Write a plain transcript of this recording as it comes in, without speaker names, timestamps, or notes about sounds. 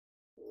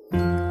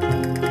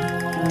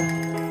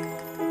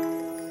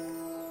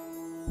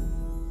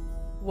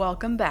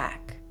Welcome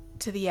back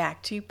to the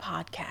Act Two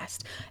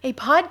podcast, a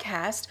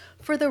podcast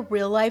for the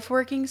real-life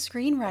working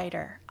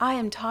screenwriter. I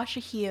am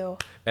Tasha Hugh.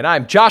 And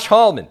I'm Josh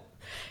Hallman.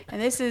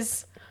 And this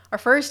is our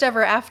first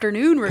ever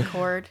afternoon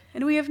record,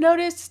 and we have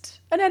noticed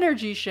an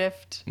energy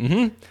shift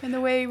in the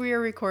way we are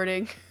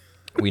recording.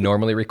 We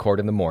normally record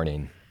in the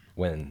morning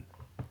when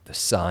the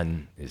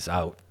sun is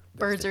out.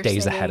 Birds are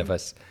days singing. ahead of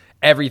us.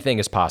 Everything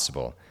is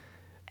possible.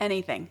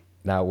 Anything.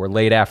 Now we're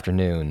late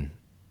afternoon.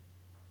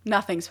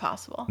 Nothing's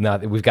possible. Now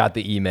that we've got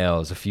the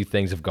emails, a few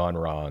things have gone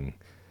wrong.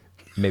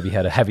 Maybe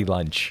had a heavy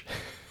lunch.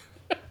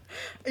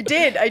 I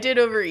did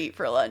overeat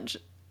for lunch.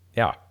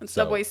 Yeah. A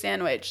Subway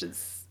sandwich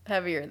is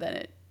heavier than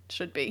it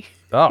should be.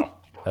 Oh,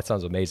 that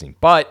sounds amazing.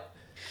 But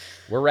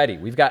we're ready.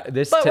 We've got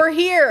this. But we're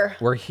here.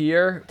 We're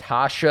here.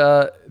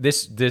 Tasha,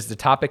 the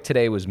topic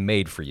today was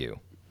made for you.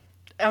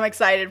 I'm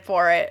excited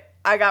for it.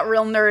 I got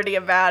real nerdy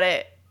about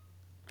it.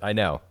 I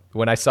know.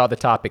 When I saw the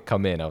topic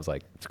come in, I was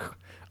like,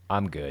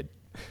 I'm good.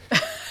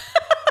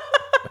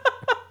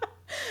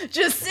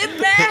 Just sit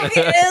back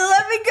and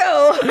let me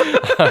go.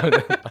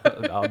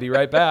 I'll be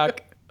right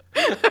back.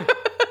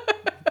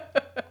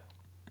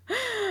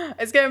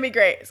 It's going to be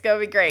great. It's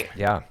going to be great.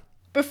 Yeah.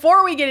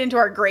 Before we get into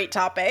our great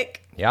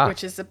topic, Yeah.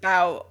 which is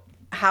about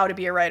how to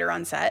be a writer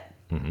on set,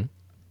 on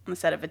the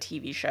set of a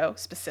TV show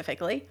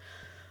specifically,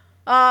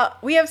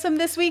 we have some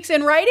This Week's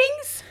in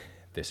Writings.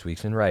 This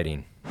week's in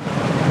writing.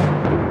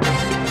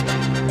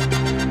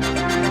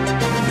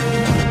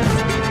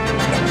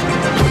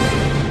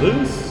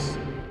 This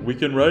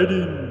Week in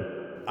Writing.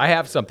 I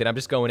have something. I'm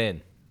just going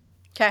in.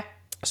 Okay.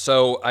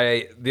 So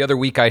the other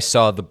week I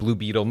saw the Blue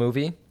Beetle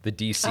movie, the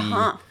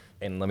DC,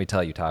 and let me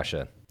tell you,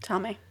 Tasha, Tell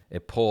me.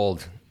 it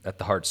pulled at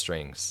the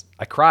heartstrings.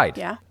 I cried.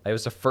 Yeah? It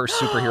was the first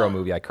superhero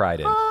movie I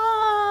cried in.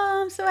 Oh,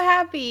 I'm so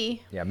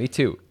happy. Yeah, me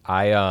too.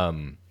 I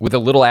with a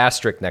little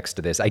asterisk next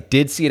to this, I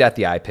did see it at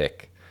the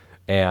iPic,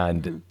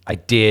 and I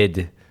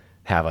did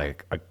have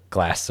like a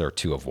glass or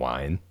two of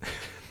wine.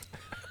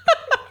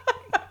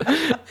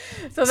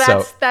 So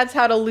that's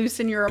how to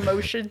loosen your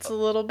emotions a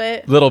little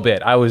bit. Little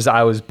bit.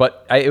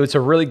 It was a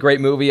really great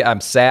movie.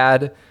 I'm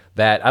sad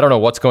that I don't know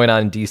what's going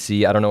on in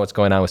DC. I don't know what's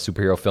going on with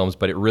superhero films,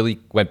 but it really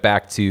went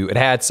back to, it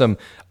had some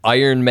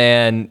Iron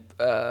Man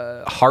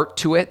heart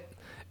to it.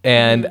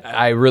 And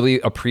I really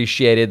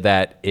appreciated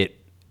that it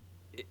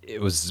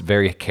was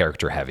very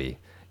character heavy.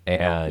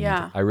 And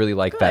Yeah. I really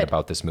like that Good.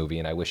 about this movie.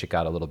 And I wish it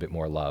got a little bit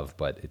more love,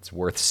 but it's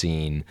worth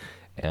seeing.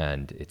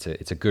 And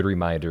it's a good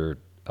reminder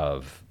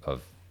of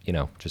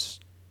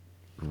just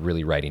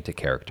really writing to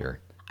character.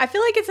 I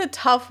feel like it's a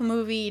tough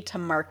movie to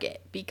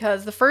market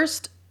because the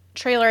first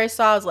trailer I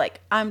saw was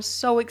like, I'm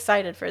so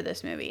excited for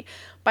this movie.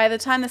 By the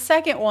time the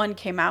second one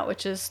came out,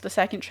 which is the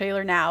second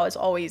trailer now, is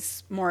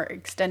always more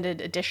extended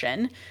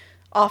edition,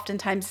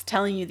 oftentimes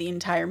telling you the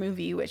entire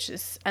movie, which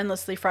is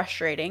endlessly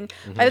frustrating.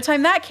 By the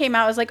time that came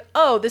out, I was like,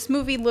 oh, this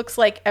movie looks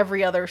like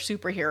every other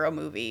superhero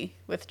movie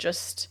with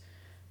just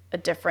a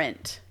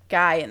different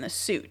guy in the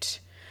suit.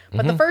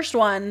 But the first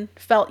one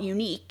felt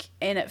unique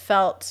and it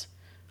felt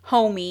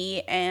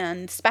homey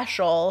and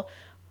special.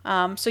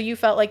 So you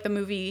felt like the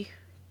movie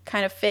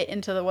kind of fit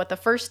into what the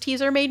first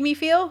teaser made me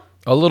feel?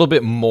 A little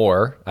bit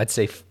more. I'd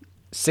say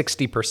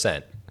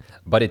 60%.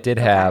 But it did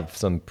have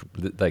some,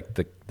 like,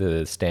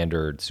 the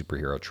standard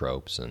superhero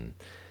tropes. And,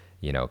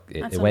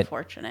 That's it went...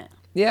 unfortunate.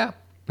 Yeah,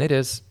 it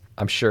is.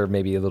 I'm sure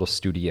maybe a little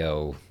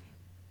studio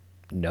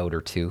note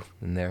or two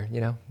in there,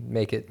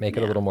 make it a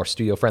little more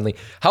studio friendly.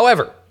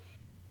 However,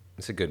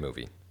 it's a good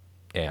movie.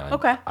 And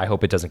I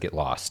hope it doesn't get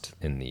lost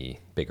in the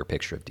bigger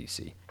picture of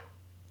DC.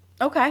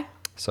 Okay.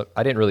 So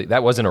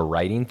that wasn't a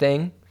writing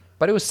thing,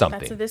 but it was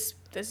something.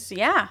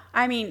 Yeah.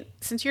 I mean,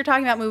 since you're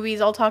talking about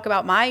movies, I'll talk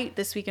about my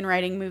This Week in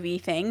Writing movie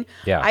thing.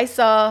 Yeah. I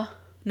saw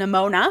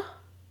Nimona.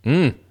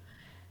 And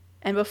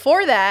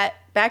before that,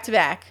 back to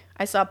back,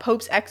 I saw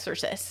Pope's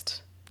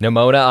Exorcist.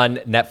 Nimona on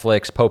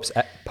Netflix,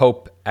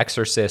 Pope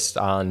Exorcist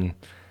on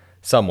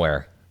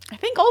somewhere. I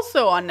think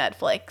also on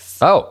Netflix.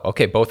 Oh,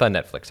 okay. Both on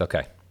Netflix.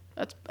 Okay.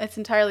 It's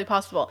entirely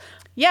possible.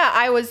 Yeah,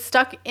 I was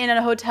stuck in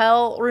a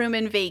hotel room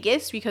in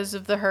Vegas because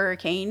of the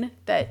hurricane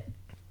that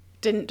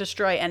didn't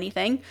destroy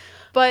anything.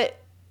 But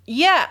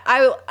yeah,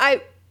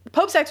 I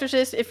Pope's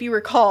Exorcist, if you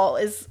recall,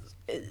 is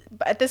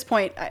at this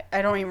point,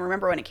 I don't even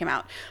remember when it came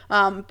out,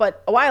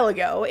 but a while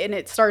ago, and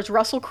it stars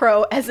Russell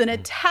Crowe as an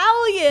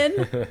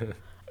Italian,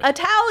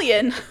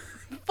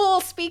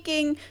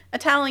 full-speaking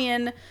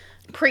Italian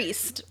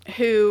priest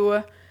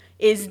who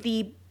is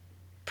the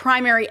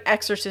primary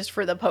exorcist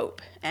for the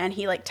Pope, and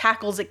he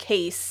tackles a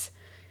case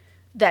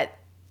that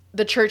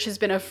the church has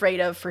been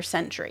afraid of for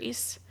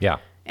centuries. Yeah.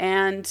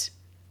 And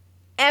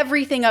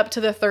everything up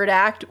to the third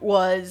act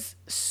was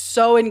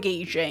so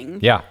engaging.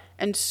 Yeah.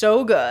 And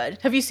so good.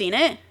 Have you seen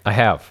it? I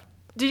have.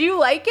 Did you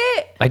like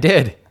it? I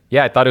did.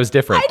 Yeah, I thought it was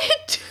different. I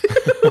did too.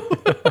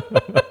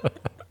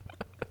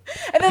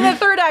 And then the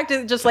third act,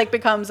 it just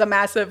becomes a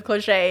massive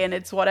cliche and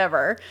it's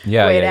whatever.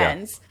 Yeah, the way yeah, it yeah.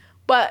 ends.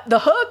 But the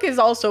hook is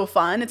also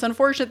fun. It's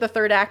unfortunate the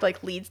third act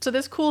like leads to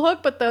this cool hook,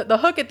 but the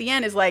hook at the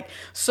end is like,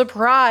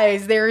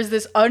 surprise, there is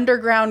this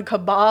underground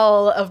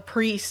cabal of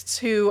priests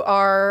who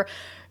are...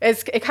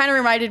 It kind of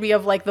reminded me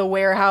of like the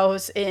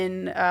warehouse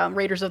in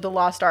Raiders of the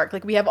Lost Ark.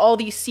 Like we have all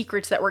these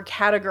secrets that we're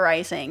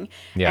categorizing,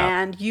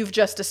 and you've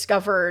just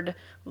discovered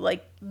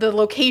like the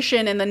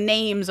location and the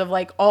names of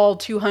like all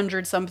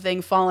 200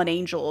 something fallen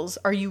angels.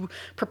 Are you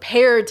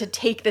prepared to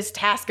take this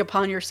task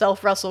upon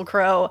yourself, Russell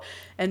Crowe,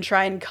 and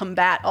try and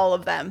combat all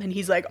of them? And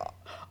he's like,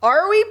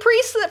 are we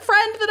priest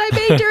friend that I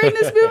made during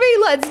this movie?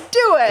 Let's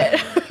do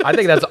it. I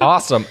think that's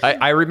awesome.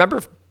 I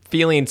remember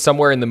feeling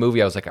somewhere in the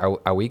movie, I was like,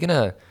 are we going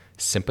to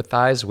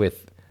sympathize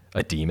with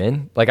a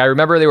demon? Like I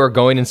remember they were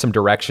going in some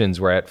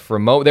directions where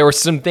there were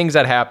some things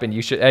that happened.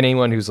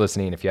 Anyone who's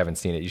listening, if you haven't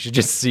seen it, you should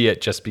just see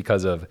it just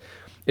because of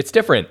it's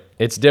different.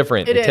 It's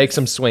different. It takes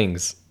some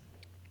swings.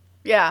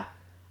 Yeah.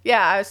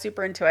 I was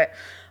super into it.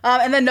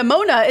 And then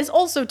Nimona is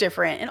also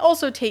different and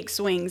also takes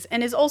swings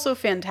and is also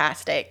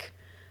fantastic.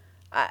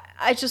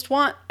 I just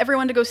want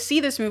everyone to go see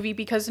this movie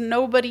because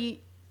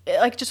nobody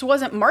like just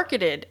wasn't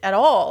marketed at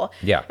all.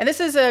 Yeah. And this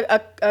is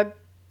a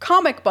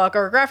comic book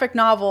or a graphic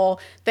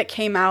novel that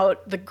came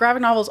out. The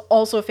graphic novel is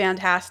also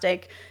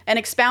fantastic and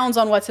expounds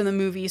on what's in the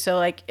movie. So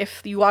like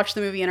if you watch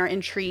the movie and are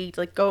intrigued,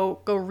 like go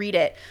read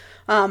it.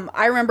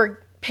 I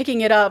remember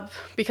picking it up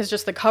because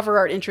just the cover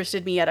art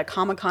interested me at a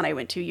Comic-Con I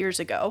went to years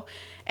ago,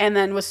 and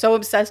then was so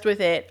obsessed with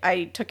it.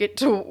 I took it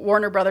to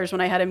Warner Brothers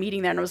when I had a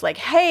meeting there and was like,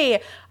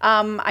 hey,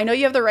 I know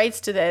you have the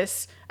rights to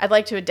this. I'd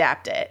like to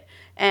adapt it.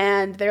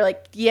 And they're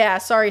like, yeah,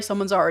 sorry,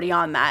 someone's already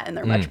on that and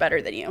they're much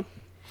better than you.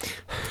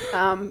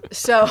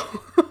 So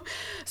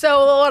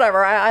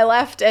whatever. I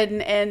left,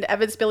 and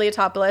Evan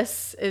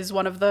Spiliotopoulos is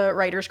one of the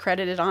writers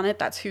credited on it.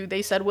 That's who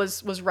they said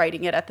was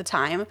writing it at the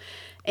time.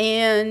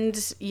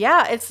 And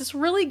yeah, it's this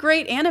really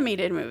great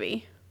animated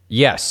movie.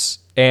 Yes.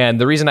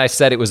 And the reason I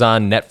said it was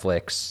on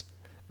Netflix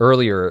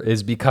earlier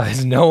is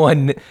because no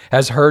one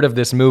has heard of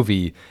this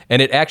movie.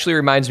 And it actually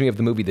reminds me of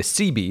the movie The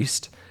Sea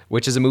Beast,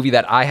 which is a movie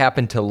that I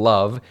happen to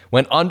love.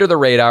 Went under the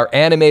radar,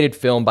 animated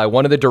film by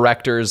one of the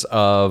directors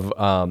of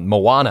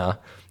Moana.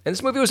 And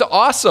this movie was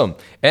awesome.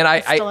 And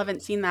I still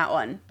haven't seen that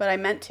one, but I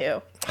meant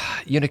to.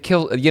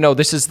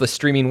 This is the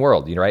streaming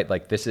world, right?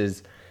 Like this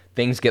is,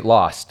 things get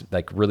lost,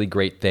 like really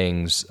great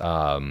things,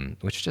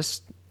 which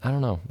just, I don't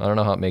know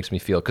how it makes me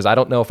feel. Because I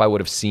don't know if I would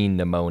have seen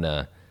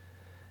Nimona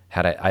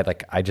had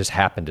I just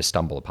happened to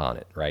stumble upon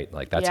it, right?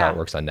 Like that's how it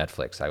works on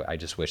Netflix. I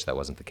just wish that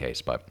wasn't the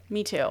case, but.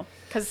 Me too.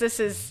 Because this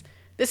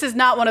is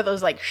not one of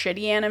those like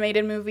shitty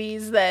animated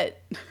movies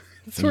that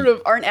sort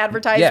of aren't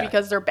advertised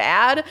because they're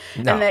bad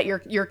and that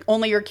your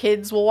only your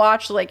kids will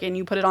watch, like, and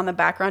you put it on the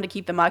background to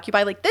keep them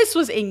occupied. Like this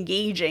was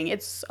engaging.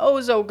 It's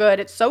so good.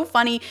 It's so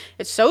funny.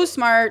 It's so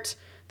smart.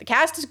 The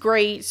cast is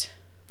great.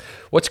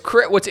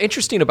 What's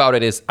interesting about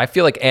it is I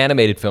feel like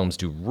animated films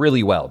do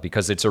really well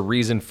because it's a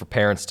reason for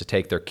parents to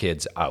take their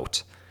kids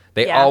out.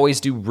 They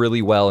always do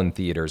really well in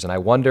theaters, and I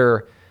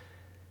wonder.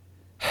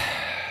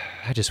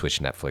 I just wish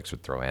Netflix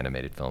would throw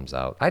animated films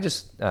out. I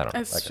don't know.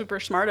 It's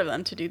super smart of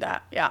them to do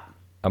that. Yeah.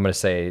 I'm going to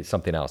say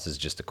something else. Is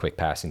just a quick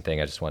passing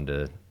thing. I just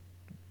wanted to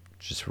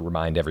just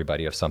remind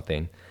everybody of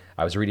something.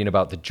 I was reading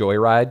about the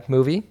Joyride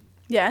movie.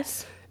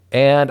 Yes.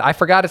 And I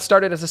forgot it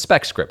started as a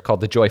spec script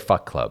called The Joy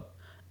Fuck Club.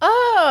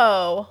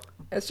 Oh.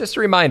 It's just a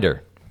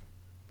reminder.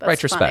 That's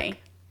Write your funny. spec.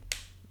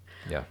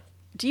 Yeah.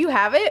 Do you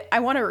have it?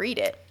 I want to read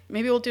it.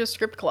 Maybe we'll do a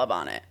script club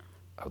on it.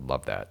 I would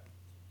love that.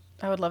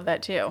 I would love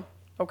that too.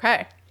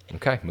 Okay.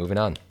 Okay, moving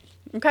on.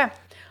 Okay.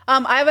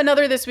 I have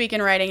another this week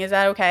in writing. Is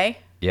that okay?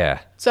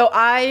 Yeah. So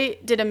I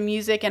did a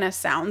music and a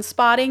sound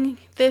spotting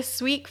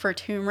this week for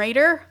Tomb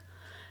Raider,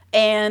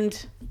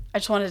 and I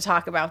just wanted to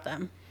talk about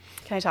them.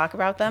 Can I talk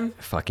about them?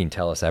 Fucking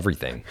tell us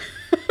everything.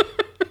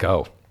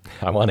 Go.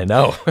 I want to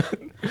know.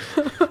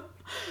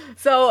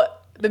 So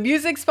the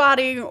music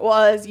spotting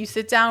was you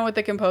sit down with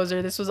the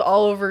composer. This was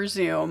all over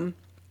Zoom,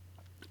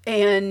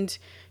 and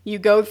you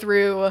go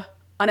through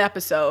an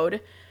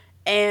episode,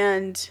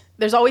 and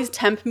there's always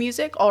temp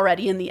music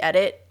already in the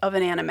edit of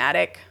an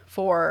animatic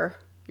for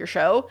your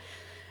show.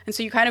 And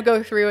so you kind of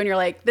go through and you're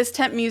like, this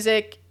temp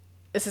music,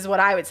 this is what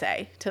I would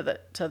say to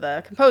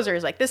the composer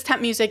is like, this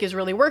temp music is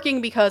really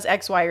working because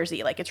X, Y, or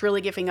Z. Like it's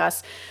really giving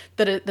us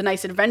the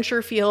nice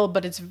adventure feel,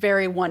 but it's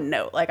very one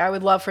note. Like I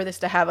would love for this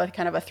to have a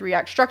kind of a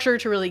 3-act structure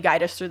to really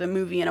guide us through the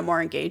movie in a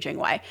more engaging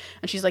way.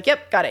 And she's like,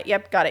 yep, got it.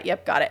 Yep, got it.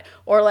 Yep, got it.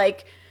 Or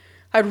like,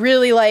 I'd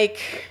really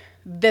like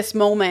this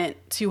moment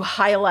to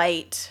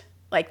highlight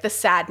like the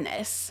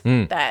sadness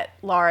that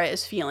Laura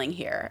is feeling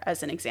here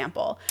as an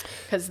example,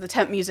 because the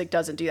temp music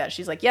doesn't do that.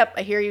 She's like, yep,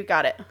 I hear you,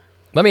 got it.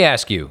 Let me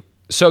ask you.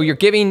 So you're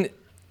giving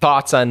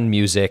thoughts on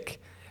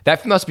music.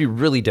 That must be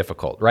really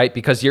difficult, right?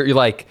 Because you're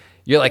like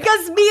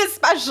because me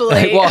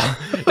especially. Well,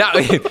 now,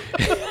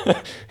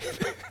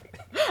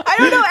 I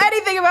don't know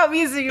anything about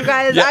music, you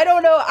guys. Yeah. I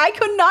don't know. I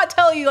could not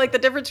tell you like the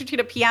difference between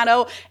a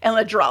piano and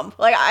a drum.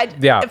 Like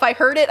if I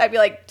heard it, I'd be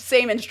like,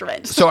 same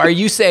instrument. So are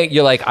you saying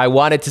you're like, I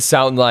want it to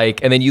sound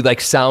like, and then you like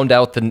sound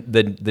out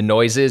the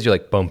noises? You're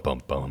like, bum,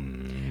 bum,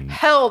 bum.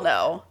 Hell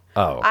no.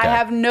 Oh, okay. I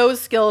have no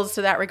skills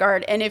to that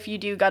regard. And if you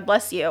do, God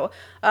bless you.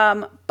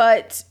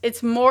 But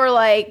it's more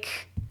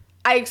like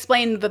I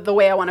explain the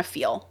way I want to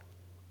feel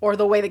or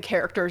the way the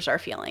characters are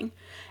feeling.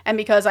 And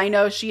because I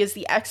know she is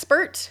the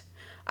expert,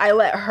 I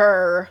let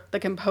her, the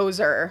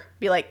composer,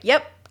 be like,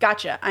 yep,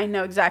 gotcha. I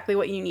know exactly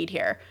what you need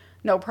here.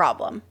 No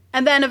problem.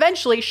 And then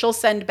eventually she'll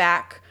send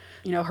back,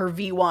 her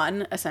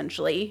V1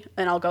 essentially,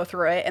 and I'll go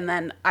through it. And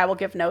then I will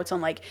give notes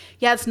on like,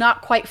 yeah, it's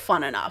not quite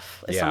fun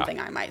enough is something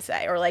I might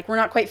say. Or like, we're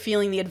not quite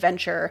feeling the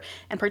adventure.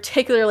 And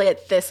particularly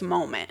at this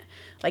moment,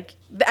 like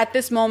at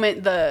this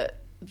moment,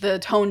 the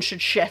tone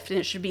should shift and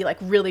it should be like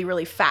really,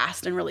 really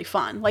fast and really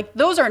fun. Like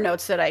those are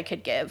notes that I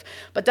could give,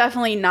 but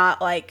definitely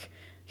not like,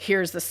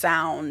 here's the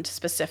sound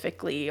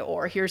specifically,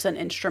 or here's an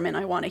instrument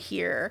I want to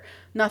hear.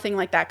 Nothing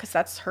like that, because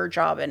that's her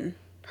job and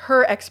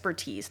her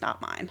expertise,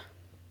 not mine.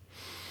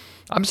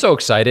 I'm so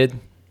excited.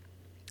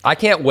 I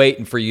can't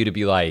wait for you to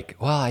be like,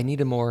 well, I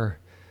need a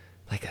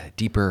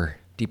deeper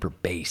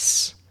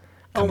bass.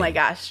 Oh my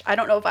gosh. I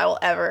don't know if I will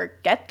ever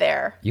get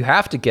there. You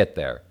have to get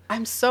there.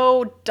 I'm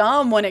so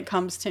dumb when it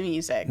comes to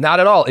music.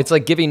 Not at all. It's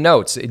like giving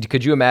notes.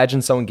 Could you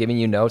imagine someone giving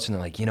you notes and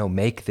they're like,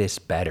 make this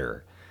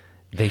better?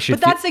 They should.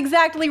 But that's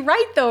exactly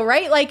right, though,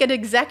 right? Like an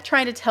exec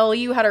trying to tell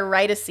you how to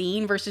write a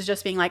scene versus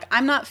just being like,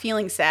 I'm not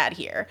feeling sad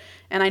here,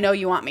 and I know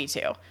you want me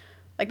to.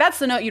 Like, that's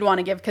the note you'd want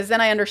to give, because then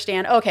I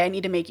understand, okay, I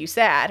need to make you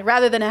sad.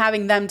 Rather than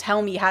having them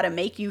tell me how to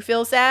make you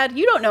feel sad.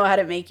 You don't know how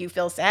to make you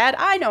feel sad.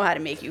 I know how to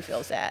make you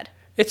feel sad.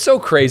 It's so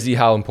crazy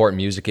how important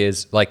music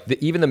is. Like,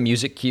 even the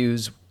music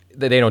cues,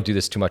 they don't do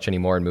this too much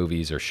anymore in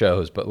movies or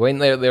shows, but when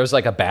there's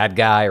like a bad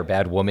guy or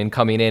bad woman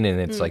coming in, and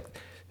it's like,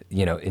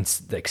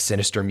 it's like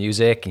sinister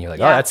music, and you're like,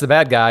 oh, that's the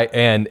bad guy.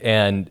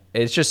 And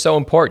it's just so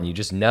important. You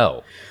just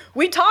know.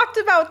 We talked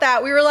about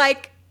that. We were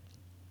like,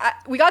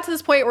 we got to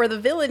this point where the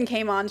villain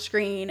came on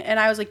screen,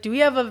 and I was like, do we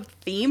have a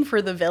theme for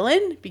the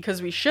villain?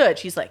 Because we should.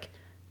 She's like,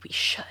 we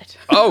should.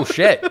 Oh,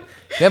 shit.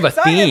 We have a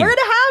theme. We're going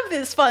to have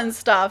this fun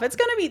stuff. It's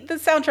going to be, the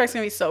soundtrack's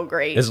going to be so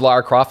great. Is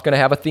Lara Croft going to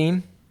have a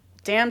theme?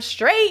 Damn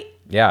straight.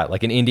 Yeah,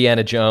 like an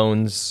Indiana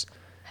Jones.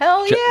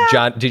 Hell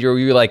yeah. Were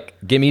you like,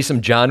 give me some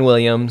John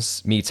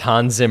Williams meets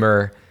Hans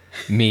Zimmer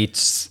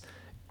meets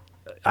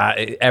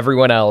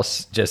everyone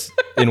else just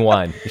in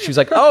one. She was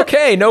like,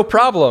 okay, no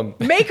problem.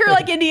 Make her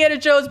like Indiana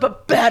Jones,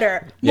 but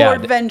better. More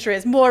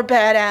adventurous, more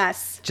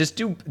badass. Just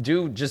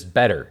do just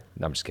better.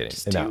 No, I'm just kidding.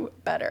 Do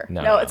better.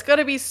 No, it's going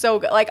to be so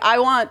good. Like, I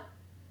want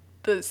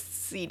the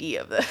CD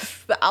of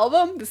this. The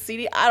album? The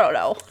CD? I don't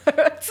know.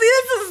 See,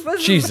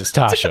 this Jesus,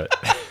 Tasha.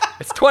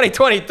 It's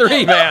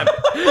 2023, man.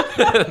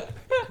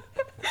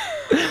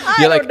 I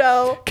don't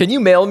know. Can you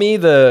mail me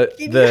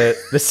the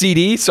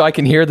CD so I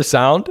can hear the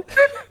sound?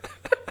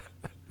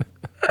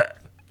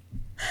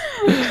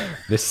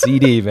 The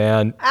CD,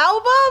 man.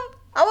 Album?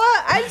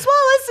 I just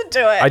want to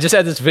listen to it. I just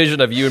had this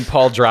vision of you and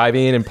Paul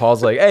driving, and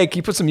Paul's like, hey, can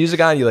you put some music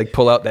on? You like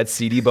pull out that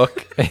CD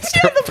book and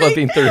start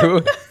flipping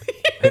through.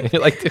 And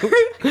you're like, dude,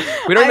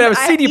 we don't even have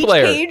a CD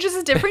player. Each page is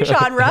a different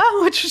genre.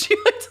 Which would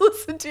you like to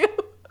listen to?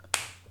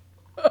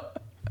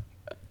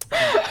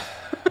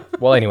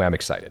 Well, anyway, I'm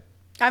excited.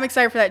 I'm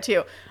excited for that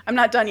too. I'm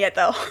not done yet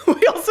though.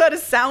 We also had a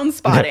sound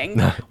spotting,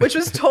 which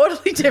was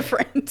totally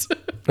different.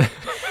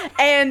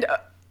 And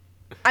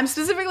I'm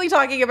specifically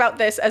talking about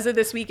this as of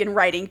this week in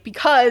writing,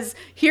 because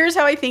here's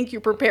how I think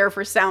you prepare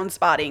for sound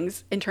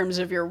spottings in terms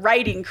of your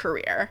writing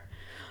career.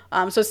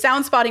 So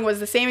sound spotting was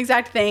the same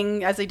exact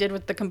thing as I did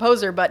with the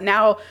composer, but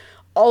now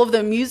all of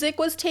the music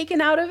was taken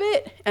out of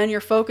it and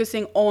you're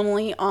focusing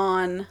only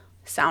on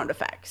sound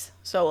effects.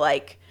 So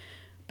like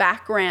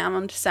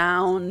background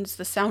sounds,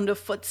 the sound of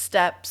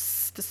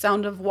footsteps, the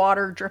sound of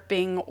water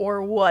dripping,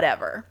 or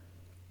whatever.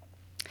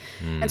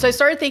 And so I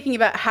started thinking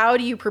about, how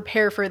do you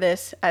prepare for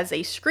this as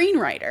a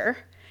screenwriter?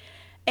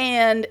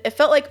 And it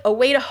felt like a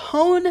way to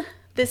hone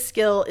this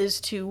skill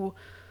is to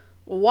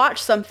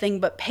watch something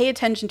but pay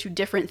attention to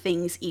different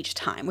things each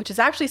time, which is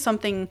actually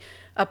something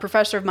a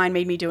professor of mine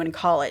made me do in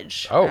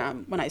college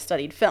when I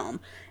studied film.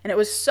 And it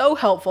was so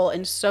helpful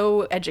and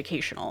so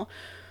educational.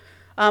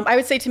 I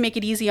would say, to make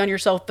it easy on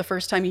yourself the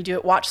first time you do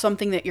it, watch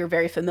something that you're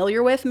very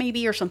familiar with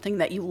maybe, or something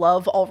that you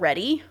love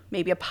already,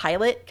 maybe a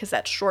pilot, because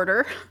that's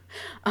shorter.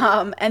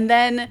 And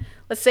then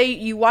let's say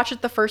you watch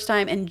it the first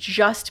time and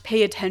just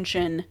pay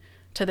attention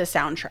to the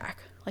soundtrack.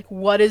 Like,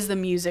 what is the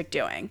music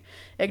doing?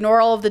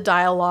 Ignore all of the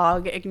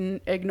dialogue,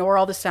 ignore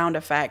all the sound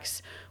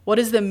effects. What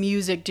is the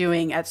music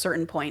doing at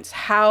certain points?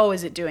 How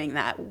is it doing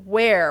that?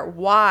 Where?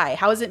 Why?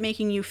 How is it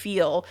making you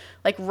feel?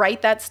 Like,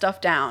 write that stuff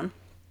down.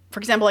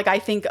 For example, like I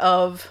think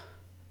of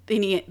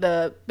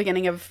the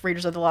beginning of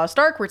Raiders of the Lost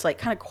Ark, where it's like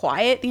kind of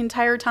quiet the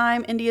entire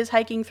time Indy is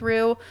hiking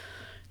through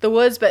the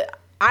woods, but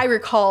I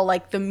recall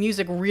like the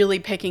music really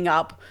picking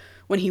up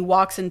when he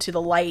walks into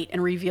the light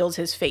and reveals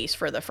his face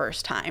for the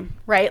first time,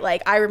 right?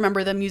 Like, I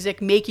remember the music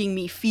making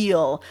me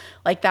feel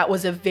like that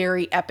was a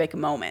very epic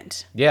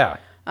moment. Yeah.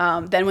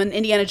 Then when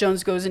Indiana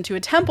Jones goes into a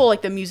temple,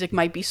 like the music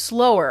might be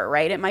slower,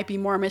 right? It might be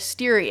more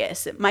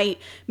mysterious. It might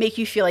make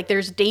you feel like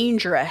there's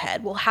danger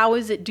ahead. Well, how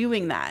is it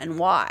doing that and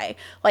why?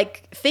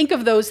 Like, think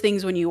of those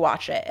things when you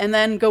watch it, and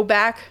then go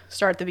back,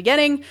 start at the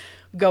beginning,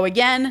 go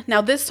again.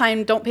 Now this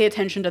time, don't pay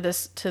attention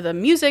to the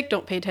music,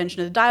 don't pay attention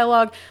to the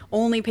dialogue,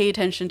 only pay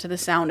attention to the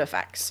sound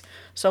effects.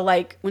 So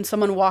like when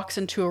someone walks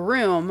into a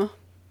room,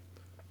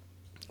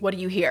 what do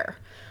you hear?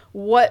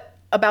 What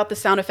about the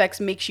sound effects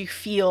makes you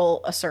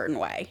feel a certain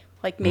way?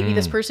 Like maybe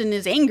this person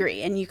is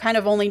angry and you kind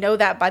of only know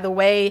that by the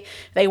way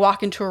they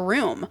walk into a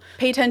room.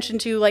 Pay attention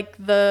to like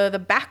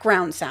the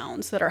background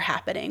sounds that are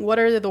happening. What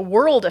are the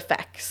world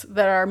effects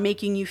that are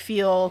making you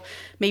feel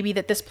maybe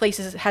that this place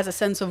has a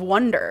sense of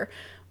wonder?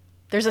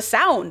 There's a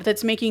sound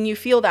that's making you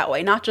feel that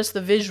way, not just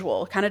the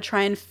visual. Kind of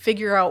try and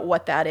figure out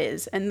what that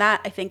is. And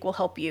that I think will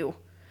help you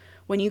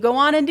when you go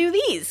on and do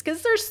these,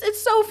 because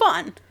it's so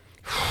fun.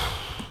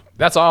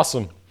 That's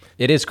awesome.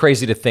 It is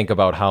crazy to think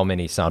about how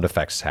many sound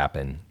effects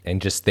happen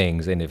and just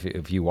things. And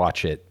if you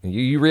watch it,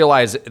 you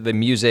realize the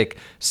music,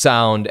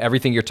 sound,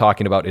 everything you're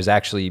talking about is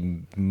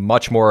actually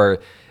much more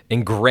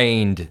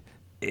ingrained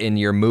in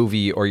your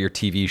movie or your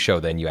TV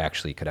show than you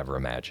actually could ever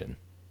imagine.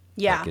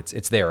 Yeah. Like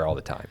it's there all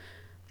the time.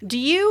 Do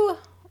you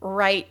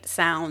write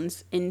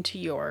sounds into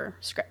your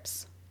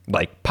scripts?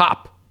 Like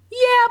pop.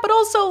 Yeah, but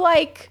also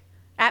like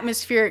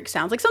atmospheric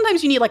sounds. Like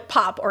sometimes you need like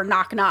pop or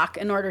knock knock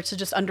in order to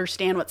just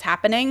understand what's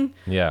happening.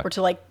 Yeah. Or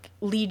to like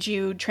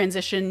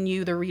transition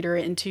you, the reader,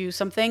 into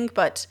something.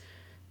 But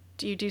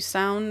do you do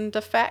sound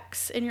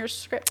effects in your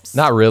scripts?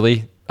 Not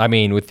really. I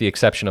mean, with the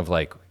exception of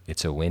like,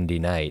 it's a windy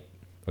night,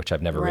 which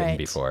I've never written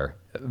before.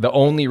 The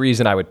only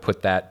reason I would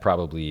put that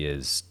probably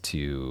is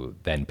to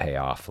then pay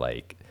off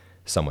like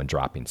someone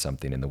dropping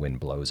something and the wind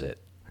blows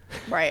it.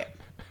 Right.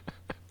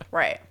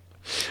 Right.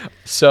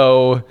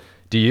 So,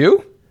 do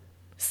you?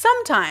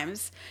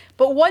 Sometimes.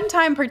 But one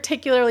time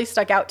particularly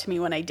stuck out to me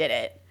when I did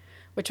it,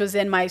 which was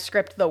in my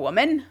script, The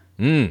Woman,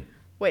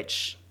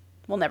 which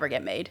will never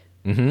get made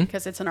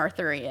because it's an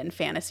Arthurian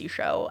fantasy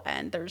show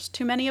and there's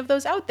too many of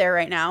those out there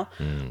right now.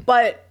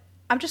 But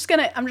I'm just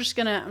gonna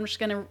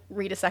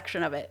read a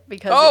section of it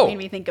because it made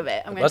me think of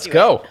it. Let's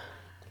go.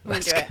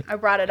 I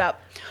brought it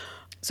up.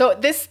 So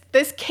this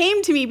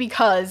came to me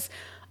because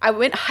I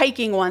went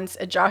hiking once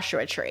at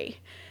Joshua Tree,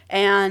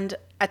 and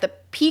at the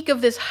peak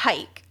of this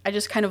hike, I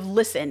just kind of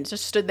listened,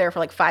 just stood there for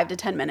like 5 to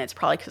 10 minutes,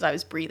 probably because I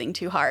was breathing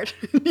too hard,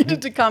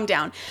 needed to calm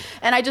down.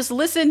 And I just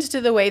listened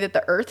to the way that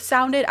the earth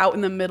sounded out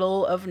in the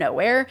middle of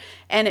nowhere.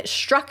 And it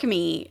struck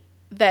me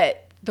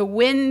that the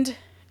wind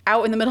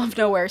out in the middle of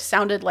nowhere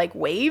sounded like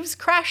waves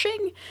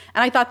crashing.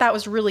 And I thought that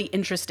was really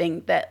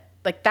interesting, that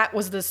like that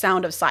was the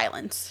sound of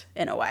silence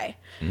in a way.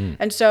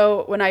 And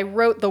so when I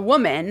wrote The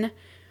Woman,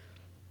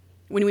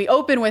 when we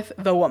open with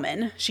The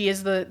Woman, she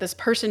is this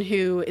person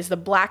who is the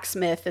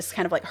blacksmith, this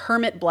kind of like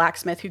hermit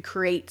blacksmith who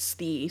creates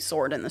the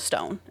sword and the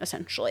stone,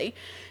 essentially.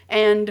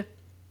 And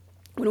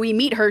when we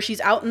meet her,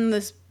 she's out in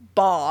this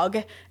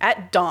bog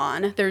at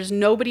dawn. There's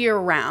nobody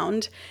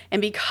around.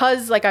 And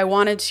because like I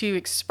wanted to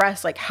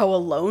express like how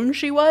alone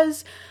she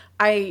was,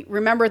 I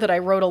remember that I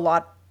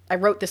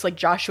wrote this like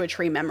Joshua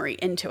Tree memory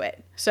into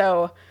it.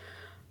 So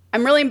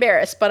I'm really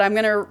embarrassed, but I'm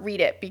going to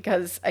read it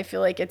because I feel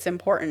like it's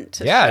important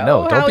to show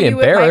don't how be you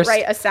embarrassed.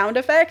 might write a sound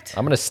effect.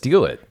 I'm going to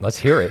steal it. Let's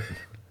hear it.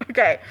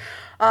 Okay.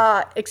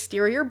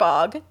 Exterior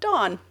bog,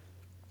 dawn.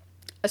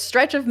 A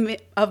stretch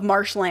of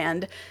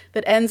marshland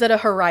that ends at a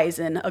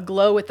horizon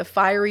aglow with the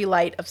fiery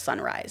light of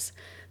sunrise.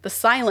 The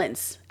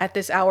silence at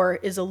this hour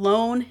is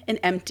alone and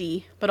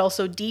empty, but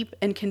also deep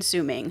and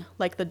consuming,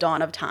 like the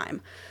dawn of time.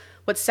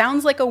 What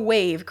sounds like a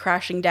wave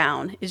crashing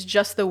down is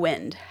just the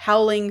wind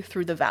howling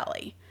through the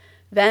valley.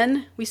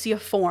 Then we see a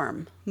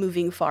form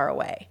moving far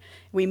away.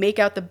 We make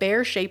out the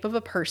bare shape of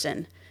a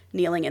person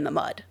kneeling in the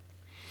mud.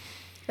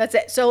 That's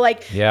it. So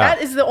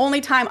that is the only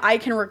time I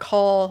can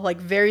recall like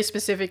very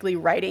specifically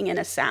writing in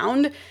a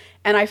sound.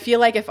 And I feel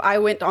like if I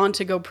went on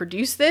to go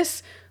produce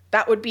this,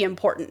 that would be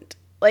important.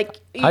 Like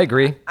I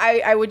agree.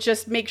 I would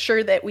just make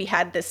sure that we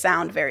had this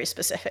sound very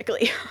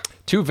specifically.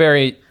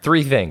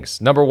 3 things.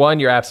 Number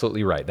 1, you're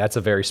absolutely right. That's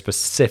a very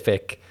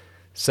specific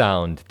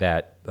sound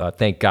that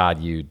thank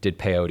God you did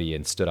peyote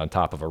and stood on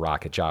top of a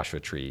rock at Joshua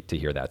Tree to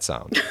hear that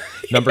sound.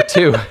 Number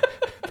two,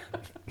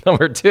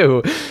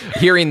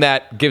 hearing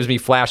that gives me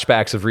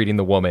flashbacks of reading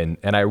The Woman,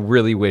 and I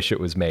really wish it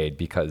was made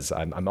because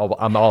I'm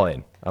all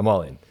in. I'm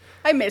all in.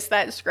 I miss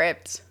that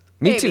script.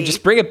 Me too.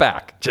 Just bring it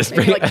back.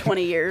 Maybe like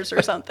 20 years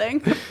or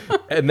something.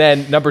 And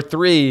then number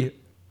 3,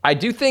 I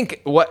do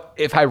think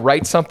if I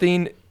write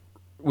something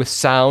with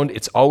sound,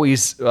 it's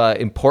always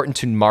important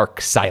to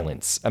mark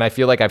silence. And I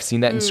feel like I've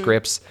seen that in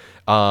scripts.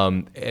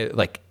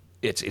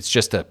 It's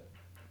just a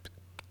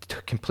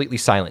completely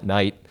silent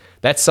night.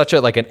 That's such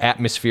an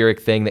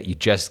atmospheric thing that you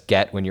just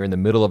get when you're in the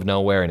middle of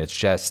nowhere and it's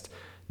just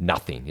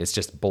nothing. It's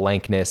just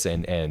blankness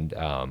and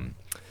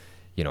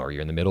or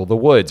you're in the middle of the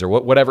woods or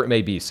whatever it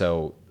may be.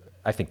 So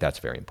I think that's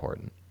very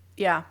important.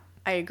 Yeah,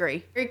 I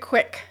agree. Very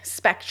quick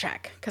spec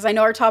check, because I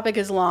know our topic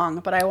is long,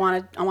 but I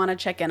want to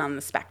check in on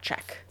the spec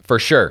check. For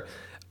sure.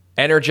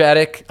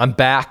 energetic. I'm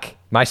back.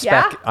 My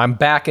spec. Yeah? I'm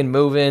back and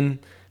moving.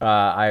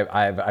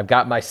 I've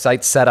got my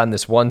sights set on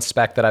this one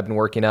spec that I've been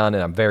working on,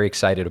 and I'm very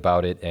excited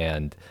about it.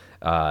 And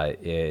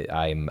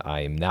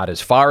I'm not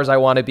as far as I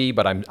want to be,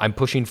 but I'm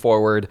pushing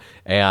forward,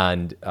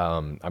 and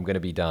I'm going to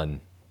be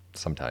done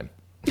sometime.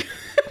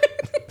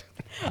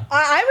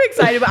 I'm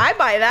excited, but I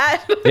buy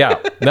that.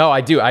 Yeah, no,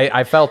 I do.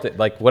 I felt it.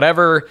 Like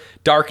whatever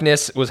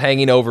darkness was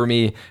hanging over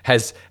me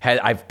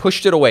I've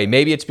pushed it away.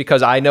 Maybe it's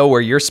because I know where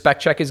your spec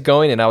check is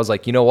going, and I was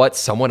like, you know what?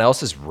 Someone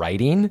else is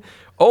writing.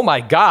 Oh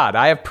my God,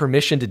 I have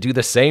permission to do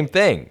the same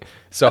thing.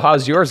 So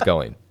how's yours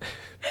going?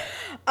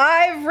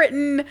 I've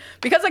written,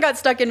 because I got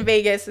stuck in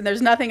Vegas and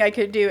there's nothing I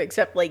could do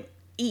except like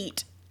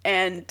eat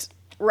and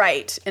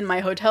write in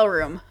my hotel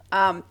room.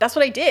 That's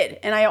what I did.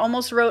 And I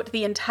almost wrote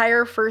the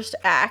entire first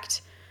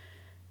act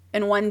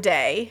in one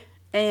day,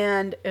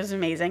 and it was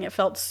amazing. It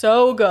felt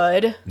so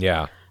good.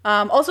 Yeah.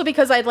 Also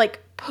because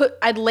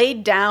I'd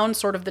laid down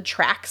sort of the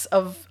tracks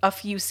of a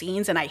few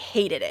scenes, and I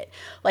hated it.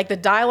 Like the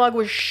dialogue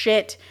was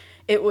shit.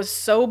 It was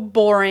so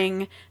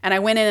boring, and I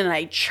went in and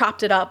I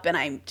chopped it up and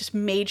I just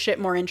made shit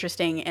more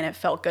interesting, and it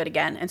felt good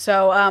again. And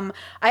so I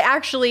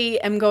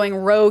actually am going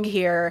rogue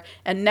here,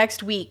 and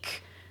next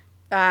week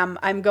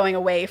I'm going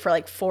away for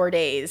like 4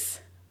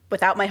 days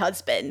without my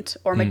husband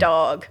or my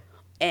dog,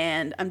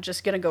 and I'm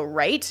just going to go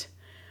write.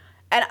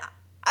 And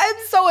I'm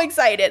so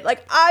excited.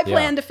 Like I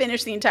plan to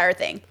finish the entire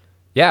thing.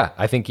 Yeah,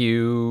 I think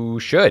you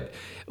should.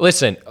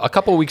 Listen, a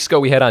couple of weeks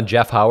ago we had on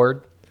Jeff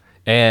Howard,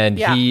 and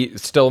he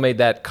still made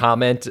that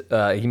comment.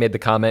 He made the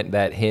comment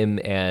that him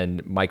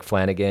and Mike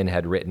Flanagan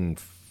had written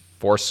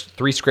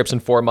 3 scripts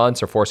in 4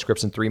 months or 4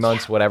 scripts in 3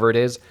 months, whatever it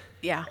is.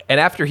 Yeah. And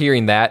after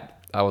hearing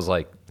that, I was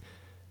like,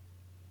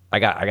 I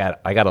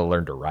got to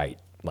learn to write.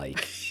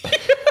 Like,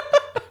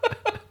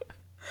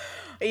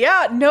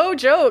 yeah, no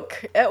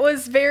joke. It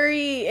was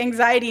very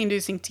anxiety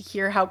inducing to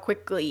hear how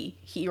quickly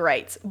he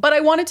writes. But I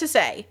wanted to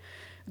say,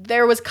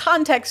 there was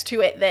context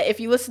to it that if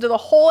you listen to the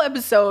whole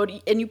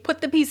episode and you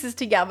put the pieces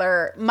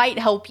together, might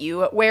help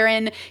you,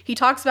 wherein he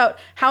talks about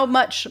how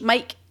much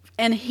Mike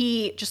and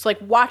he just like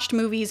watched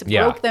movies,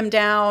 broke them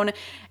down,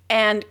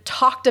 and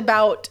talked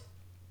about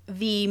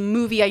the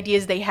movie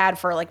ideas they had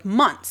for like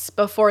months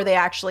before they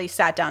actually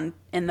sat down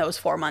in those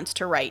 4 months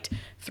to write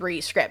 3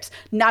 scripts.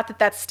 Not that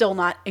that's still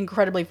not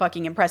incredibly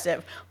fucking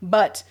impressive,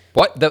 but...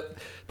 What? The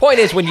point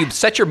is, when you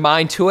set your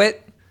mind to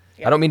it,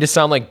 I don't mean to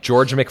sound like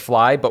George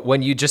McFly, but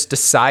when you just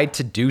decide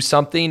to do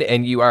something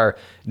and you are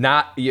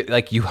not,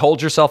 you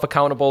hold yourself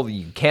accountable,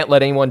 you can't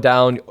let anyone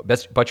down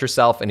but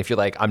yourself, and if you're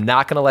like, I'm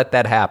not going to let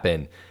that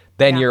happen,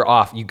 then you're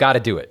off. You got to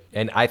do it.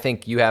 And I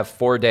think you have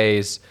 4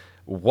 days.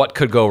 What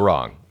could go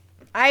wrong?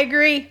 I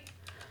agree. Okay.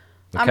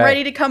 I'm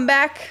ready to come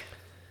back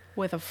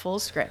with a full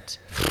script.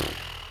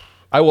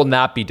 I will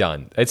not be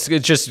done. It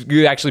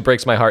actually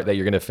breaks my heart that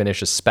you're going to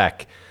finish a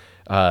spec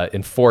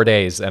in 4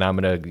 days, and I'm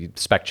going to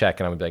spec check,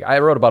 and I'm going to be like, I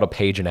wrote about a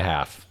page and a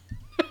half.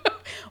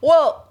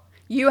 Well,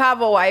 you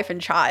have a wife and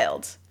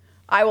child.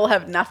 I will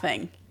have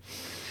nothing.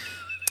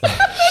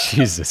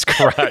 Jesus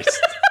Christ.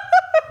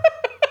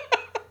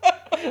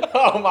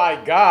 Oh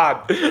my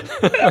God.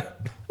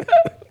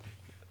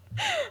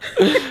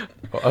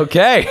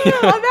 Okay.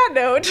 On that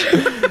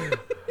note.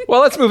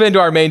 Well, let's move into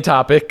our main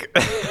topic.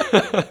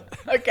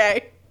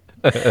 Okay.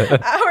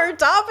 Our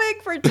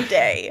topic for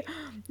today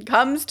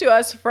comes to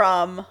us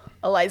from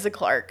Eliza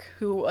Clark,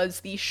 who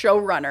was the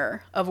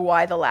showrunner of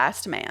Y: The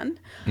Last Man.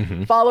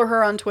 Mm-hmm. Follow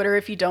her on Twitter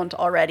if you don't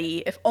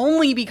already, if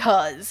only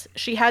because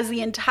she has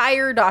the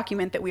entire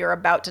document that we are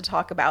about to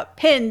talk about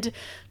pinned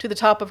to the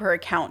top of her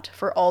account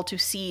for all to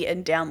see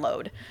and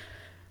download.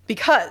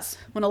 Because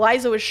when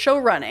Eliza was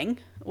showrunning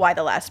Y: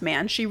 The Last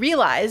Man, she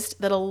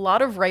realized that a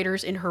lot of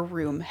writers in her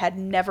room had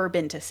never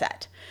been to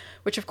set,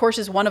 which of course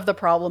is one of the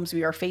problems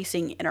we are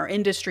facing in our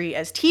industry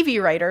as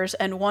TV writers,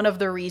 and one of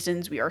the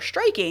reasons we are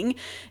striking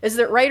is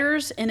that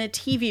writers in a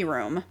TV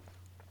room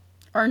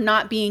are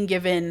not being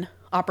given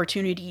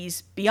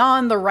opportunities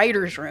beyond the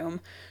writer's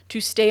room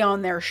to stay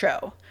on their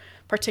show.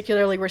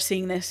 Particularly, we're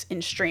seeing this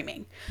in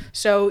streaming.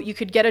 So you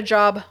could get a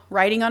job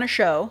writing on a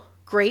show.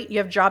 Great, you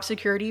have job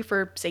security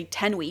for, say,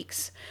 10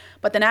 weeks.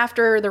 But then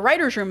after the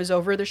writer's room is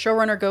over, the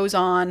showrunner goes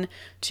on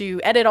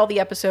to edit all the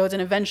episodes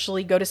and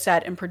eventually go to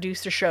set and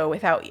produce the show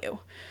without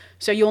you.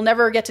 So you'll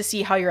never get to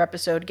see how your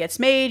episode gets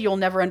made. You'll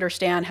never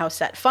understand how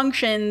set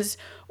functions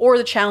or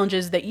the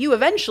challenges that you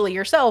eventually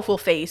yourself will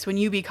face when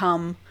you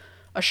become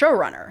a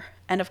showrunner.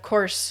 And of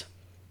course,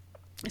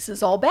 this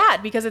is all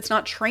bad because it's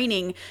not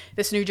training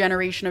this new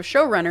generation of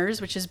showrunners,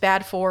 which is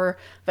bad for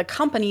the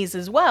companies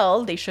as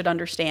well. They should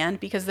understand,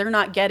 because they're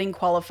not getting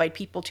qualified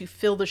people to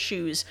fill the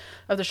shoes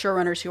of the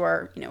showrunners who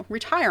are,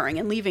 retiring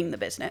and leaving the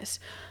business.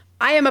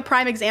 I am a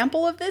prime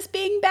example of this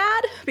being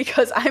bad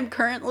because I'm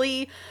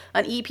currently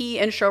an EP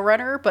and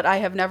showrunner, but I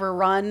have never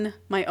run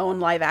my own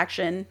live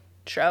action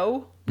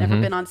show,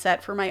 never been on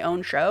set for my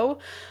own show.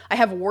 I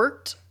have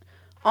worked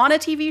on a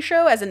TV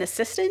show as an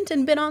assistant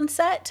and been on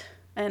set,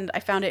 and I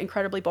found it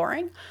incredibly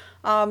boring.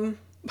 Damn.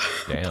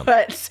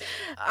 But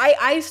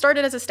I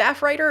started as a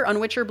staff writer on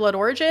Witcher Blood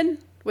Origin,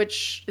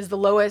 which is the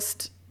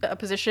lowest a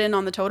position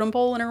on the totem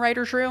pole in a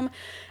writer's room.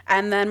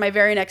 And then my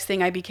very next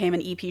thing, I became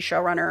an EP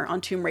showrunner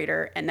on Tomb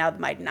Raider and now The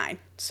Mighty Nine.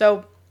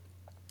 So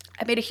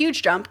I made a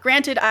huge jump.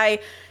 Granted, I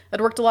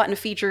had worked a lot in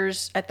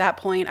features at that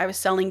point. I was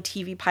selling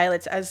TV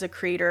pilots as a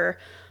creator.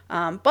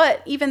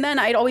 But even then,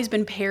 I'd always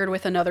been paired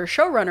with another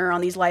showrunner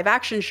on these live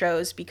action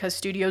shows because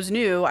studios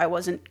knew I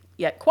wasn't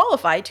yet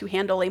qualified to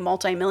handle a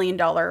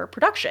multi-million-dollar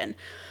production.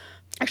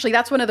 Actually,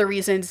 that's one of the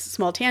reasons,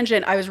 small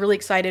tangent, I was really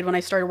excited when I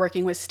started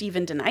working with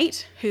Stephen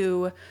DeKnight,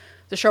 who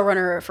the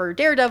showrunner for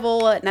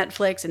Daredevil at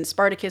Netflix and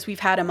Spartacus. We've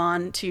had him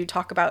on to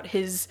talk about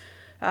his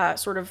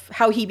sort of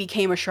how he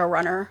became a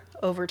showrunner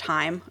over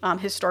time.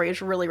 His story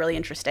is really, really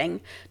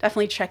interesting.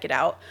 Definitely check it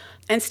out.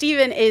 And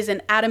Stephen is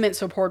an adamant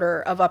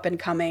supporter of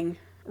up-and-coming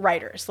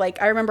writers.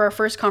 Like, I remember our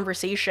first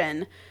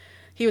conversation,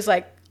 he was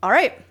like, all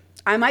right,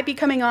 I might be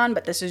coming on,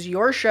 but this is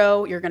your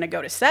show. You're going to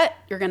go to set.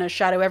 You're going to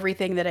shadow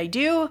everything that I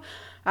do.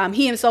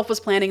 He himself was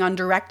planning on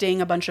directing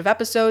a bunch of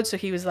episodes, so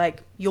he was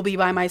like, you'll be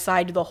by my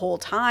side the whole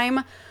time.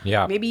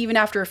 Yeah. Maybe even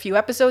after a few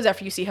episodes,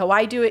 after you see how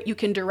I do it, you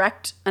can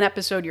direct an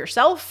episode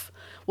yourself.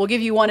 We'll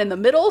give you one in the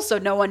middle so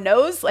no one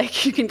knows.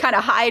 Like, you can kind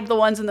of hide the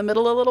ones in the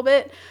middle a little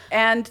bit.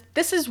 And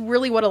this is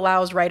really what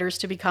allows writers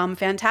to become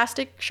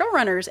fantastic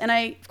showrunners. And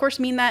I, of course,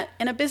 mean that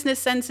in a business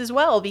sense as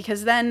well,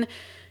 because then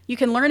you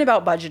can learn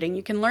about budgeting.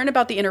 You can learn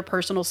about the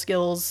interpersonal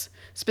skills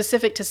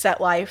specific to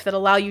set life that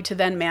allow you to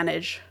then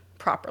manage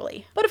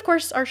properly. But of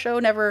course, our show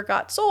never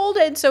got sold,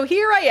 and so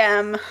here I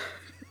am.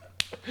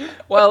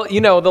 Well,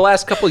 the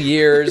last couple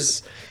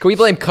years, can we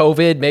blame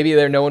COVID? Maybe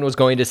no one was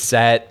going to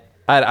set.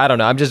 I don't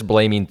know. I'm just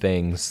blaming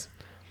things.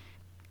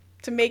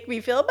 To make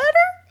me feel better?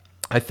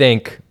 I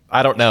think.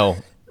 I don't know.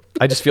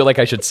 I just feel like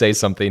I should say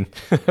something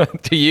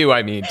to you,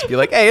 to be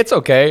like, hey, it's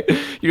okay.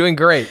 You're doing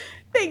great.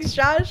 Thanks,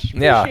 Josh.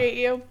 Appreciate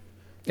you.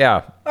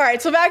 Yeah. All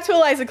right, so back to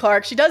Eliza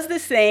Clark. She does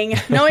this thing,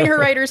 knowing her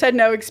writers had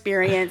no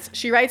experience.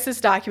 She writes this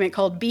document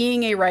called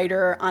Being a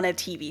Writer on a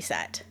TV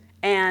Set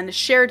and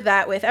shared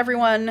that with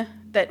everyone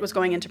that was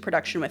going into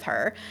production with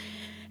her.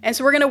 And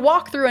so we're going to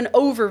walk through an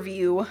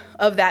overview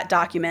of that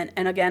document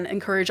and, again,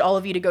 encourage all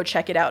of you to go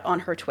check it out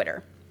on her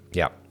Twitter.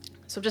 Yeah.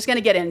 So I'm just going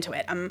to get into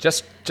it.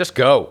 Just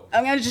go.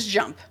 I'm going to just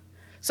jump.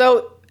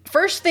 So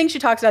first thing she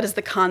talks about is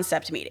the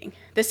concept meeting.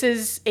 This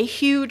is a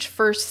huge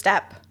first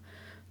step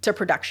to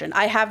production.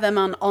 I have them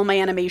on all my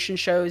animation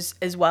shows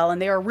as well,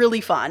 and they are really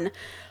fun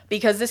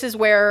because this is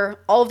where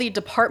all the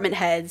department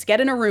heads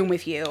get in a room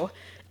with you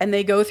and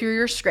they go through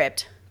your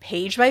script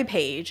page by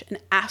page and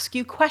ask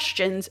you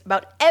questions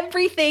about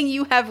everything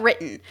you have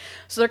written.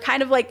 So they're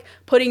kind of like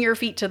putting your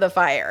feet to the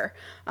fire.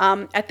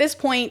 At this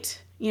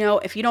point,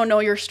 if you don't know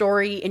your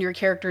story and your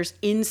characters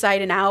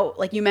inside and out,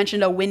 like you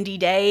mentioned a windy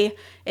day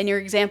in your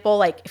example,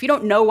 like if you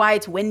don't know why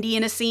it's windy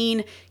in a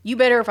scene, you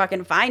better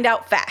fucking find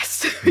out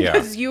fast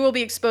because you will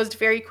be exposed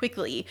very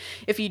quickly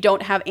if you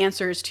don't have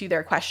answers to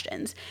their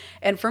questions.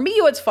 And for me,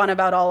 what's fun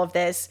about all of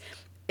this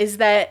is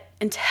that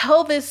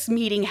until this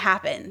meeting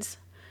happens,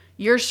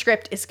 your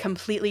script is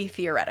completely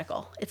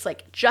theoretical. It's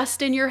like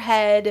just in your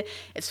head,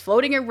 it's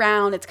floating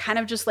around, it's kind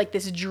of just like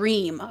this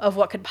dream of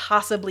what could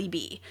possibly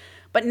be.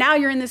 But now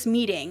you're in this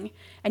meeting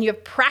and you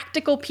have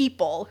practical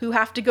people who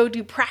have to go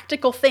do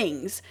practical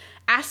things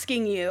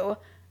asking you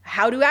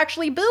how to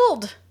actually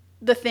build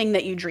the thing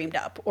that you dreamed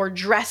up or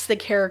dress the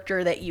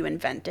character that you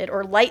invented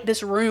or light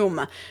this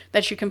room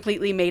that you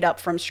completely made up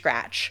from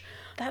scratch.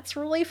 That's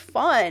really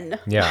fun.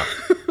 Yeah.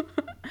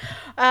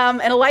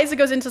 And Eliza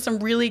goes into some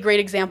really great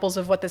examples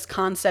of what this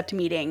concept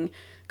meeting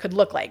could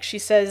look like. She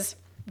says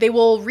they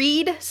will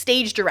read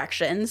stage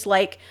directions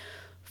like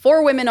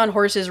 4 women on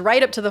horses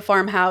ride up to the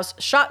farmhouse,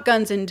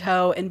 shotguns in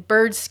tow, and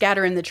birds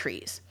scatter in the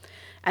trees.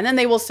 And then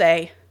they will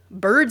say,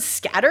 birds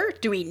scatter?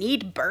 Do we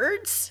need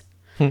birds?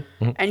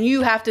 And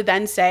you have to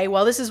then say,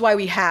 well, this is why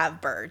we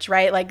have birds,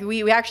 right? Like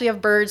we actually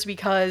have birds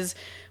because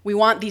we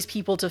want these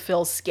people to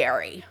feel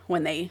scary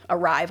when they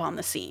arrive on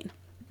the scene.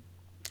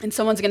 And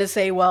someone's going to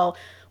say, well,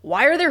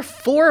 why are there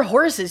 4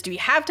 horses? Do we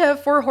have to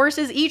have 4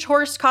 horses? Each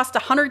horse costs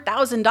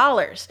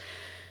 $100,000.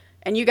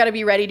 And you got to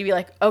be ready to be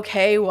like,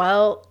 okay,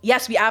 well,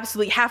 yes, we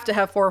absolutely have to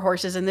have 4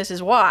 horses. And this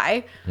is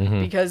why,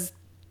 because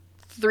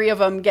 3 of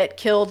them get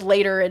killed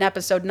later in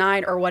episode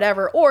 9 or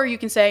whatever. Or you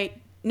can say,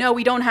 no,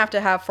 we don't have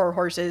to have 4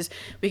 horses.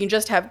 We can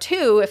just have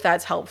 2 if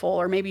that's helpful,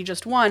 or maybe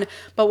just 1.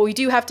 But what we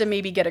do have to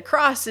maybe get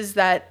across is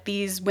that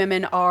these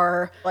women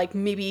are like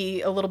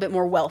maybe a little bit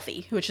more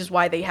wealthy, which is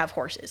why they have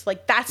horses.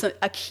 Like that's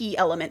a key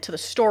element to the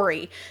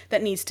story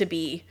that needs to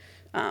be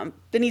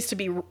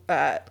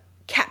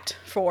kept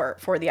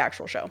for the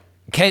actual show.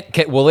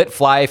 Will it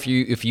fly if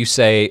you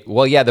say,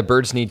 well, yeah, the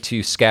birds need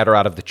to scatter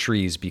out of the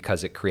trees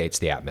because it creates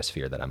the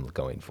atmosphere that I'm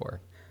going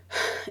for?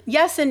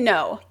 Yes and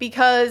no,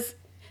 because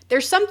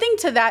there's something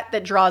to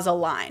that draws a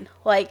line,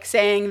 like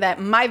saying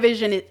that my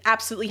vision it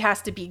absolutely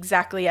has to be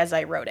exactly as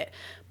I wrote it.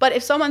 But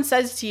if someone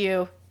says to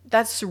you,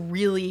 that's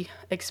really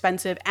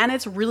expensive and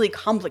it's really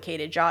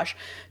complicated, Josh,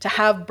 to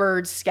have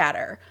birds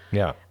scatter.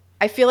 Yeah.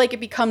 I feel like it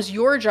becomes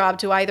your job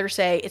to either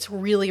say it's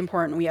really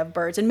important we have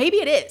birds. And maybe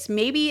it is.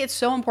 Maybe it's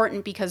so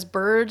important because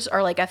birds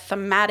are like a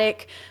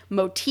thematic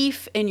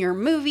motif in your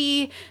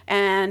movie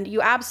and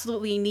you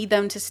absolutely need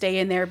them to stay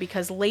in there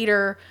because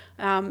later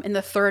in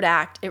the third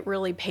act, it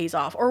really pays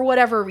off or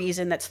whatever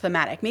reason that's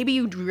thematic. Maybe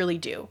you really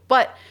do.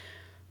 But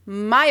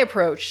my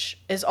approach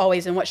is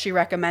always, and what she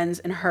recommends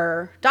in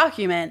her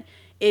document,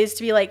 is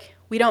to be like,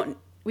 we don't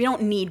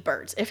need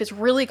birds. If it's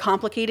really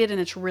complicated and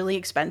it's really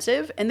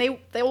expensive, and they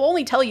will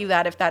only tell you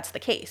that if that's the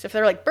case. If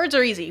they're like, birds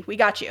are easy, we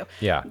got you.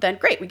 Yeah. Then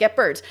great, we get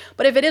birds.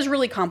 But if it is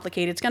really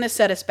complicated, it's going to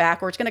set us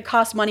back, or it's going to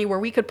cost money where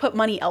we could put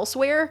money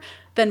elsewhere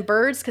than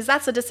birds, because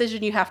that's a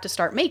decision you have to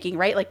start making,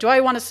 right? Like, do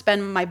I want to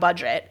spend my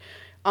budget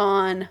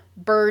on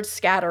bird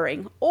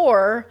scattering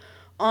or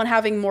on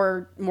having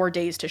more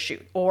days to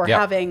shoot or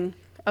having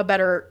a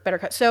better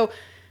cut? So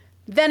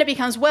then it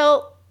becomes,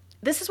 well,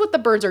 this is what the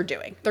birds are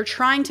doing. They're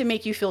trying to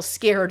make you feel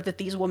scared that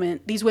these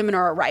women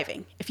are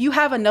arriving. If you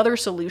have another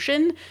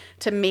solution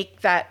to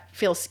make that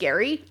feel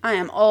scary, I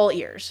am all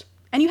ears.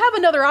 And you have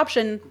another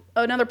option,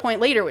 another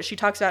point later, which she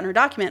talks about in her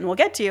document, and we'll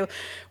get to,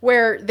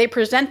 where they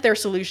present their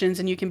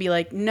solutions and you can be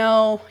like,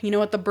 no, you know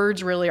what? The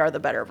birds really are the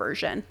better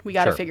version. We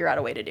got to figure out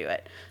a way to do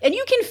it. And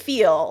you can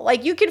feel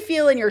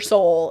in your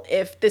soul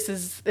if this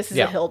is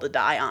a hill to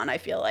die on, I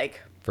feel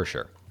like. For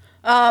sure.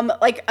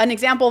 Like an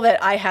example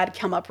that I had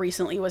come up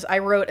recently was I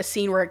wrote a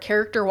scene where a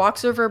character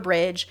walks over a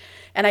bridge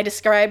and I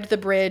described the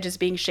bridge as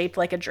being shaped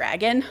like a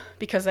dragon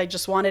because I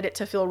just wanted it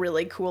to feel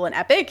really cool and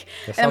epic.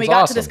 And then we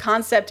got to this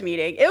concept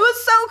meeting. It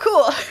was so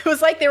cool. It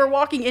was like they were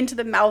walking into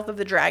the mouth of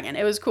the dragon.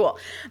 It was cool.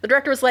 The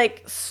director was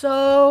like,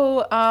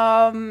 so,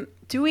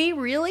 do we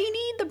really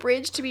need the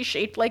bridge to be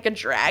shaped like a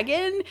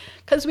dragon?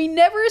 Because we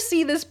never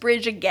see this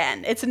bridge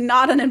again. It's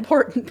not an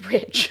important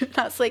bridge. And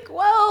I was like,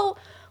 well,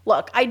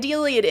 look,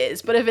 ideally it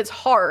is, but if it's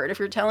hard, if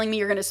you're telling me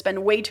you're going to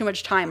spend way too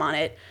much time on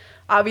it,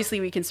 obviously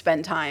we can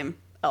spend time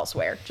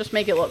elsewhere. Just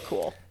make it look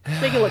cool. Just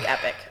make it look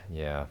epic.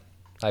 Yeah.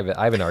 I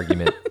have an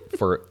argument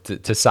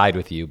to side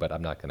with you, but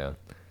I'm not going to.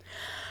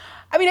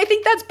 I mean, I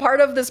think that's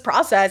part of this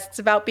process. It's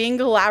about being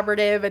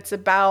collaborative. It's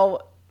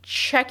about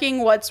checking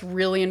what's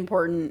really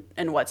important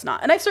and what's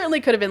not. And I certainly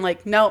could have been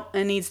like, no,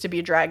 it needs to be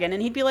a dragon.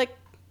 And he'd be like,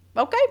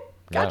 okay,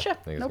 gotcha.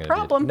 No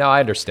problem. No,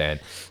 I understand.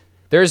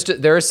 There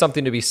is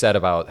something to be said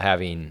about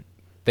having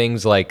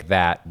things like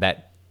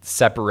that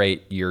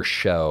separate your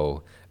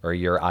show or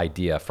your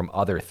idea from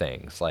other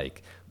things.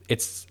 Like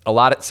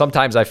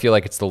sometimes I feel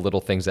like it's the little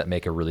things that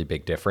make a really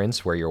big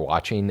difference where you're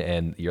watching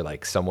and you're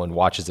like, someone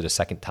watches it a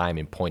second time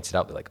and points it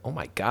out. They're like, oh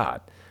my God,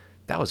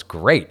 that was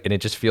great. And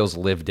it just feels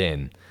lived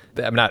in.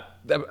 I'm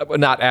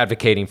not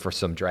advocating for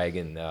some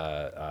dragon,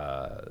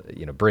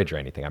 bridge or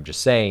anything. I'm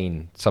just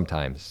saying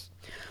sometimes.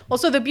 Well,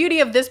 so the beauty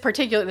of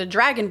the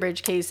Dragon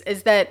Bridge case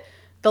is that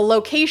the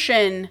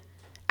location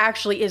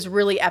actually is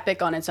really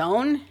epic on its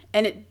own,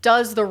 and it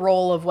does the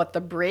role of what the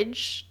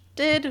bridge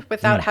did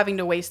without having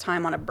to waste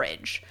time on a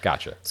bridge.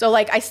 Gotcha. So,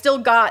 like, I still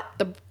got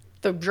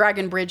the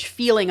Dragon Bridge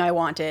feeling I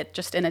wanted,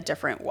 just in a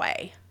different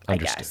way, I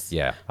guess.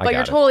 Yeah, but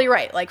you're totally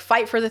right. Like,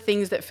 fight for the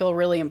things that feel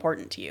really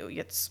important to you.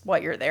 It's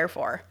what you're there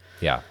for.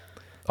 Yeah.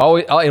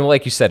 And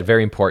like you said,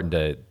 very important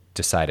to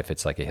decide if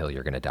it's like a hill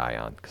you're going to die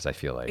on, because I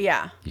feel like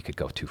you could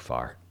go too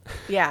far.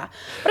 Yeah.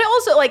 But I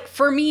also, like,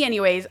 for me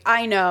anyways,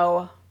 I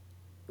know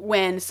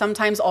when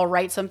sometimes I'll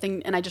write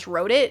something and I just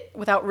wrote it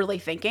without really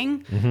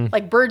thinking. Mm-hmm.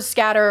 Like bird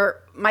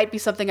scatter might be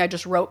something I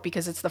just wrote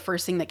because it's the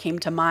first thing that came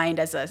to mind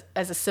as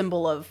a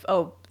symbol of,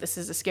 oh, this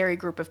is a scary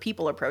group of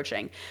people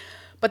approaching.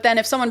 But then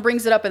if someone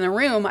brings it up in the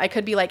room, I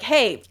could be like,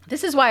 hey,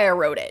 this is why I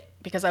wrote it,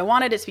 because I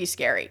wanted it to be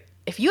scary.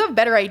 If you have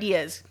better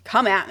ideas,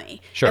 come at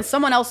me. Sure. And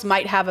someone else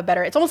might have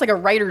it's almost like a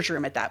writer's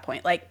room at that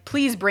point. Like,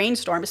 please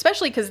brainstorm,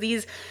 especially because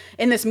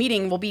in this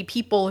meeting will be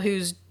people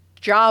whose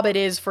job it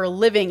is for a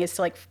living is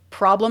to like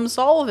problem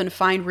solve and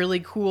find really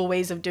cool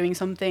ways of doing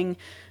something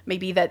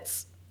maybe that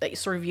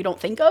sort of you don't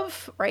think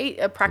of, right?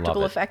 A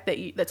practical effect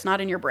that's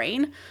not in your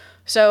brain.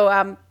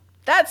 So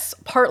that's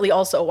partly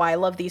also why I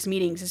love these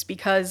meetings, is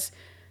because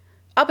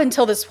up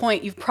until this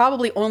point, you've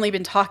probably only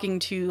been talking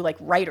to like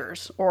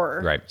writers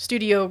or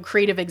studio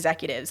creative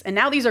executives. And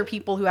now these are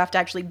people who have to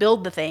actually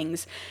build the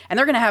things, and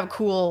they're going to have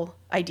cool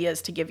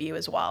ideas to give you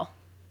as well.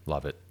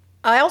 Love it.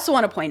 I also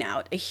want to point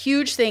out a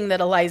huge thing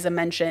that Eliza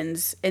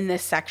mentions in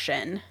this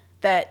section,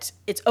 that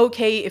it's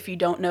okay if you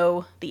don't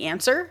know the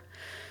answer.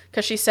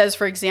 Because she says,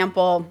 for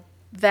example,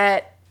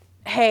 that,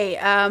 hey,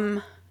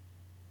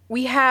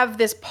 we have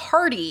this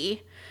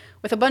party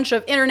with a bunch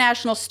of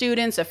international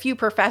students, a few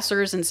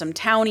professors, and some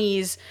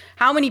townies.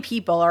 How many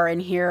people are in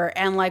here,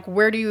 and like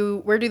where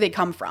do they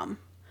come from?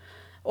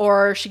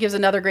 Or she gives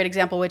another great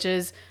example, which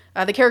is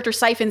the character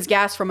siphons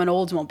gas from an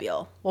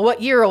Oldsmobile. Well,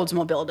 what year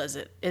Oldsmobile does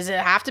it? Does it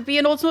have to be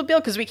an Oldsmobile?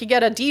 Because we could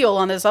get a deal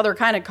on this other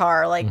kind of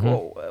car. Like,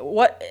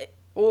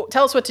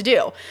 tell us what to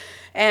do.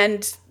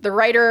 And the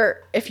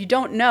writer, if you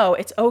don't know,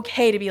 it's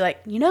okay to be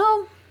like,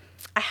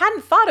 I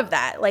hadn't thought of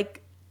that.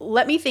 Like,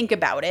 let me think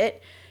about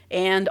it.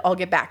 and I'll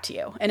get back to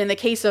you. And in the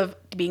case of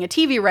being a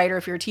TV writer,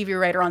 if you're a TV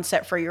writer on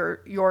set for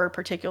your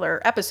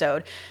particular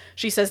episode,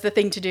 she says the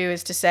thing to do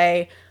is to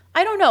say,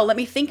 I don't know, let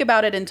me think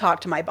about it and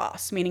talk to my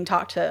boss, meaning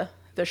talk to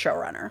the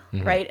showrunner,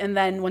 right? And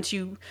then once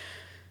you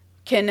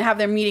can have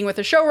their meeting with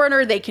the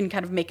showrunner, they can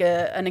kind of make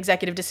an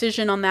executive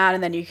decision on that,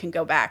 and then you can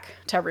go back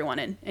to everyone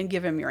and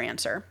give him your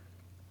answer.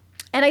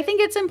 And I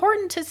think it's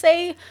important to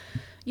say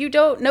you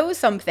don't know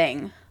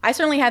something. I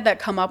certainly had that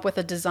come up with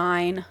a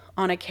design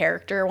on a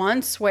character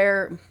once,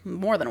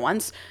 more than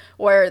once,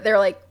 where they're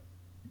like,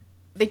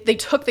 they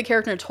took the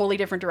character in a totally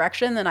different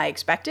direction than I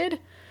expected.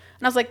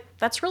 And I was like,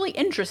 that's really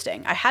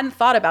interesting. I hadn't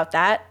thought about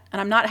that, and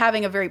I'm not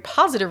having a very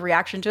positive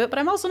reaction to it, but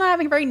I'm also not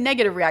having a very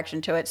negative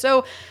reaction to it.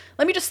 So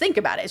let me just think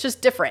about it. It's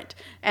just different,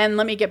 and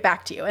let me get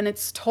back to you. And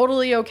it's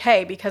totally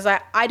okay, because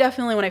I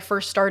definitely, when I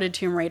first started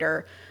Tomb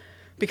Raider,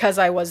 because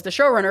I was the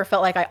showrunner,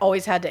 felt like I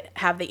always had to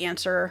have the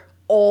answer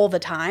all the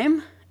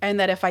time,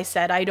 and that if I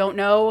said I don't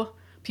know,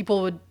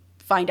 people would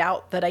find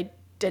out that I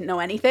didn't know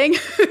anything.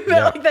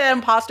 Like the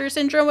imposter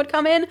syndrome would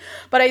come in.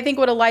 But I think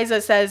what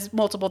Eliza says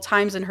multiple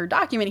times in her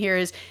document here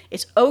is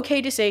it's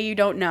okay to say you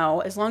don't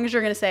know, as long as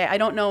you're going to say, I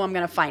don't know, I'm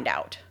going to find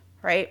out,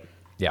 right?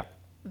 Yeah.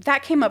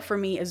 That came up for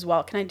me as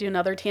well. Can I do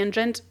another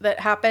tangent that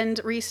happened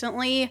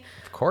recently?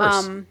 Of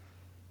course.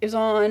 It was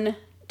on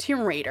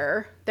Tomb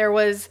Raider. There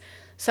was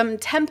some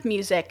temp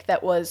music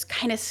that was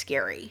kind of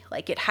scary.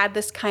 Like it had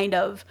this kind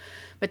of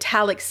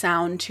metallic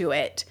sound to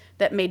it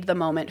that made the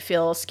moment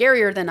feel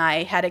scarier than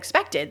I had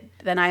expected,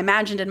 than I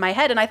imagined in my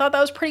head. And I thought that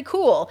was pretty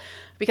cool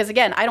because,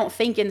 again, I don't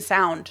think in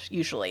sound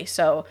usually.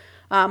 So,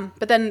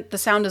 but then the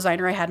sound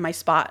designer, I had my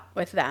spot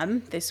with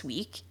them this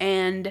week,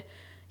 and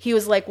he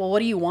was like, well, what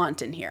do you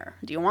want in here?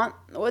 Do you want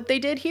what they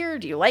did here?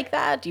 Do you like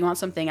that? Do you want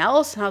something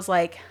else? And I was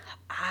like,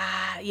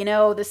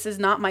 this is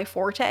not my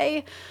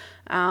forte.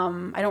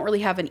 I don't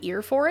really have an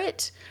ear for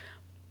it,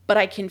 but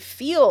I can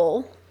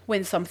feel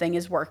when something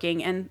is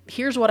working. And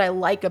here's what I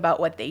like about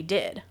what they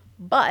did.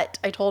 But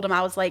I told him,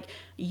 I was like,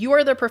 you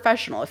are the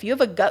professional. If you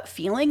have a gut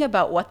feeling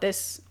about what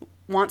this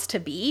wants to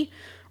be,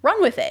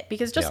 run with it.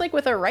 Because just like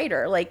with a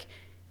writer, like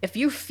if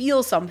you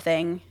feel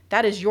something,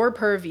 that is your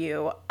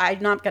purview.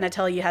 I'm not going to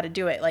tell you how to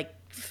do it. Like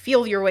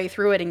feel your way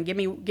through it and give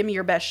me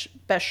your best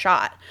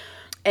shot.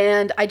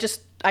 And I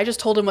just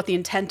told him what the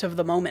intent of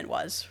the moment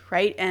was,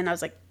 right? And I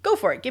was like, go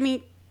for it. Give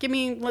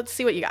me, let's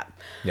see what you got.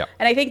 Yeah.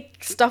 And I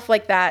think stuff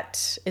like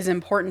that is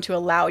important to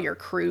allow your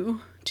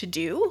crew to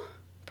do,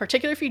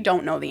 particularly if you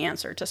don't know the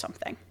answer to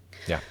something.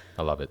 Yeah,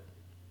 I love it.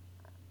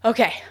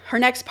 Okay, her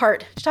next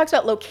part, she talks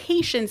about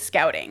location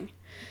scouting.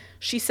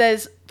 She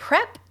says,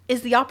 prep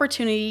is the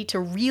opportunity to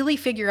really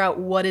figure out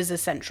what is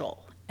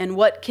essential and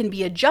what can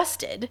be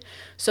adjusted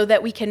so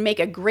that we can make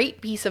a great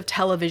piece of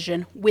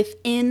television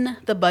within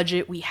the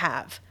budget we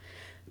have.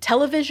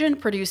 Television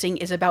producing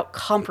is about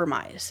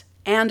compromise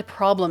and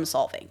problem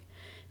solving.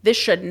 This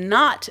should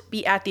not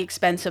be at the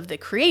expense of the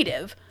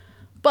creative,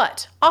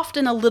 but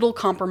often a little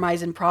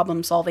compromise in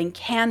problem solving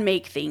can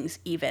make things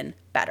even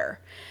better.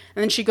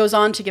 And then she goes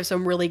on to give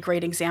some really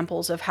great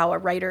examples of how a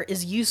writer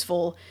is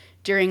useful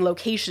during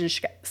location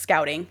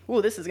scouting.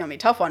 Ooh, this is going to be a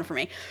tough one for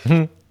me.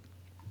 And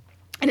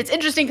it's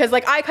interesting because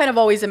I kind of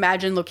always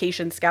imagine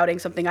location scouting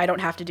something I don't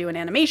have to do in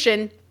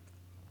animation.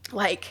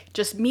 Like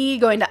just me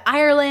going to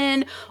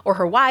Ireland or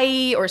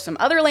Hawaii or some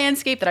other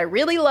landscape that I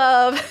really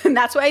love. And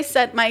that's why I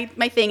set my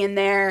thing in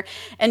there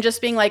and just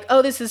being like,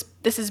 oh, this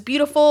is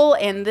beautiful.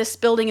 And this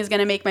building is going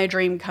to make my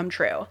dream come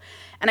true.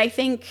 And I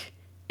think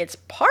it's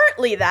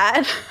partly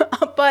that,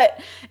 but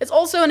it's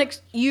also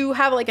you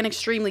have an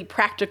extremely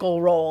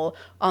practical role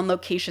on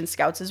location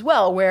scouts as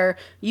well, where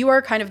you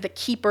are kind of the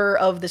keeper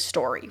of the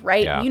story,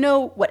 right? Yeah. You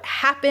know what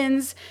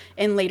happens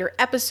in later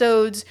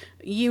episodes.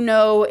 You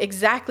know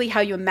exactly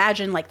how you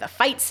imagine the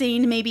fight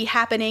scene maybe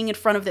happening in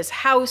front of this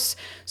house.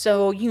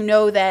 So you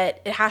know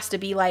that it has to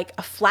be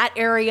a flat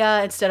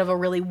area instead of a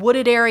really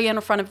wooded area in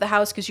front of the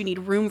house because you need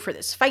room for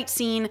this fight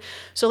scene.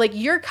 So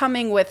you're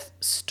coming with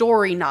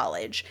story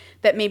knowledge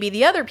that maybe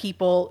the other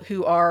people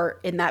who are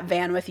in that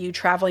van with you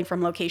traveling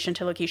from location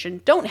to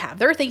location don't have.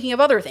 They're thinking of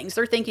other things.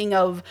 They're thinking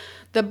of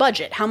the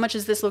budget. How much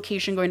is this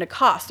location going to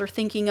cost? They're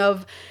thinking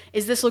of,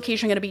 is this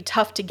location going to be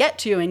tough to get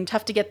to and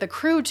tough to get the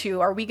crew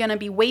to? Are we going to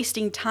be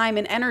wasting time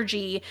and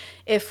energy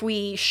if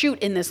we shoot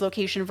in this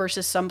location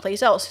versus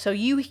someplace else? So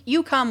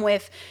you come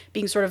with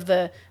being sort of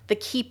the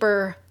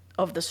keeper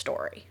of the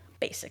story,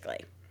 basically.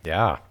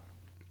 Yeah.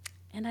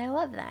 And I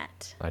love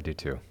that. I do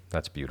too.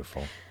 That's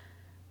beautiful.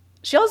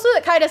 She also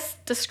kind of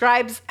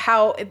describes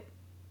how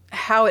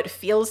it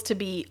feels to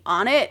be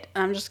on it.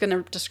 I'm just going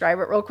to describe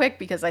it real quick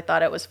because I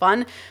thought it was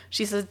fun.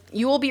 She says,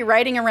 you will be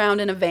riding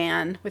around in a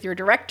van with your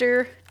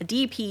director, a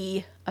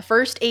DP, a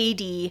first AD,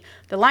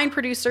 the line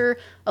producer,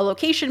 a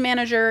location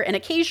manager, and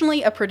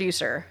occasionally a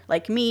producer,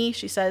 like me,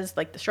 she says,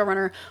 like the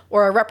showrunner,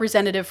 or a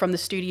representative from the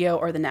studio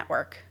or the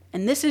network.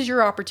 And this is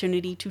your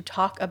opportunity to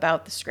talk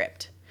about the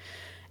script.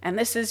 And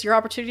this is your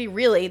opportunity,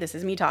 really, this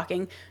is me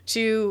talking,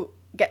 to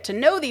get to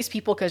know these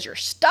people because you're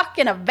stuck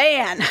in a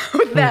van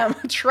with them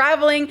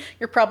traveling.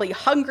 You're probably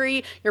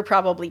hungry. You're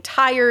probably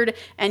tired.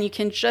 And you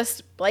can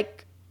just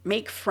like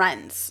make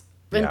friends,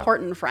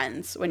 important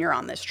friends when you're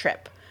on this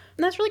trip.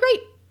 And that's really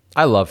great.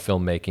 I love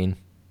filmmaking.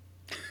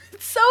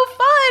 It's so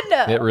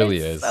fun. It really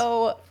is.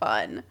 So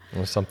fun.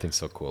 There's something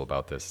so cool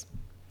about this.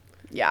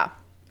 Yeah.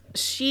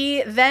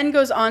 She then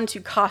goes on to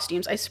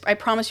costumes. I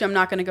promise you I'm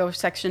not going to go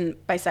section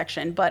by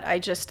section, but I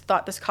just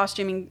thought this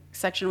costuming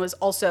section was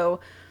also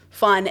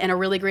fun and a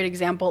really great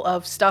example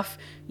of stuff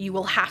you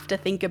will have to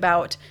think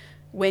about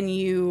when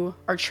you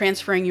are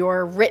transferring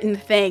your written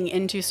thing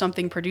into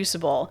something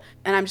producible.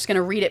 And I'm just going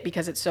to read it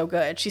because it's so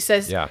good. She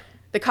says,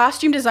 the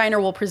costume designer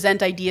will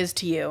present ideas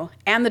to you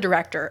and the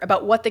director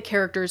about what the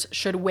characters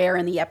should wear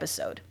in the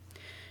episode.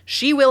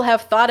 She will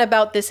have thought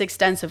about this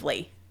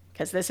extensively,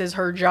 because this is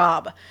her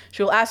job.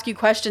 She will ask you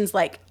questions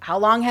like, how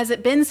long has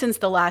it been since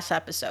the last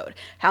episode?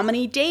 How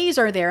many days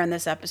are there in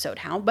this episode?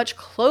 How much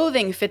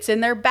clothing fits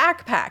in their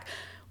backpack?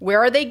 Where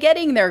are they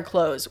getting their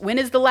clothes? When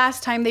is the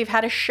last time they've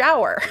had a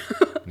shower?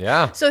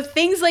 Yeah. So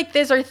things like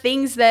this are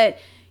things that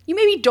you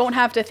maybe don't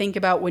have to think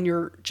about when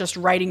you're just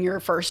writing your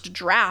first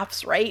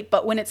drafts, right?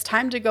 But when it's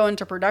time to go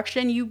into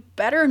production, you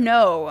better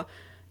know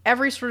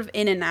every sort of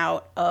in and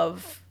out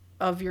of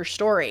your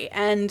story.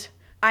 And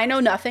I know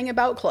nothing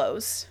about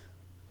clothes.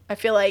 I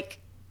feel like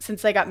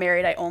since I got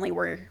married, I only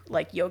wear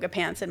like yoga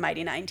pants and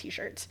Mighty Nine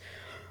t-shirts.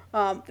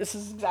 This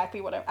is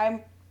exactly what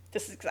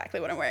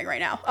I'm wearing right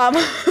now.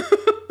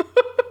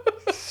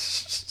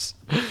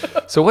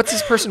 So what's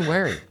this person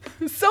wearing?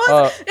 So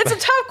it's a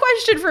tough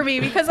question for me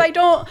because I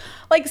don't,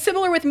 like,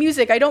 similar with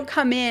music, I don't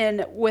come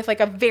in with like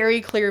a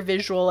very clear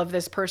visual of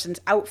this person's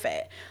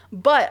outfit.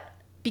 But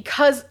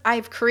because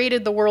I've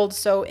created the world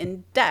so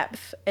in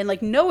depth and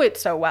like know it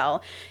so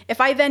well, if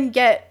I then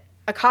get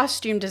a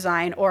costume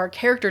design or a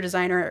character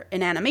designer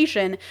in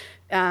animation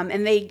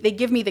and they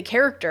give me the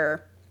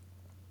character,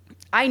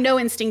 I know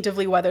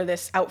instinctively whether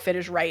this outfit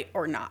is right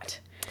or not.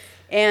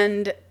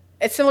 And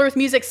it's similar with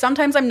music.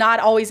 Sometimes I'm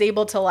not always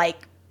able to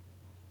like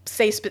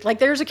say, like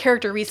there's a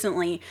character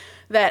recently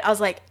that I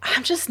was like,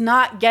 I'm just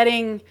not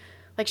getting,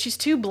 like she's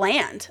too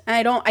bland.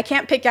 And I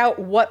can't pick out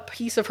what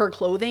piece of her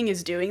clothing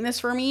is doing this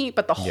for me,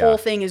 but the whole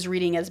thing is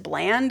reading as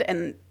bland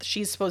and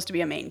she's supposed to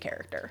be a main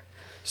character.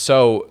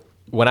 So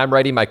when I'm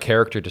writing my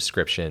character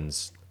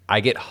descriptions, I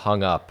get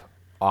hung up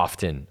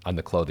often on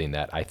the clothing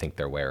that I think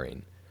they're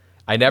wearing.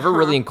 I never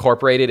really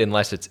incorporate it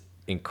unless it's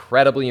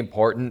incredibly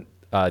important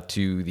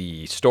to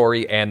the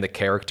story and the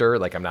character.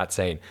 Like, I'm not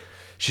saying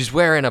she's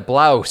wearing a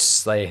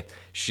blouse, like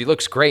she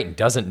looks great and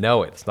doesn't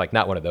know it. It's like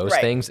not one of those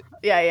things.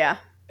 Yeah.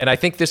 And I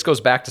think this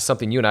goes back to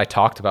something you and I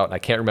talked about, and I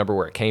can't remember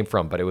where it came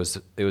from, but it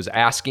was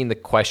asking the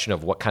question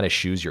of what kind of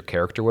shoes your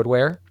character would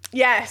wear.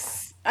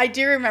 Yes, I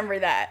do remember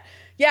that.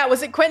 Yeah,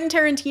 was it Quentin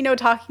Tarantino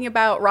talking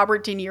about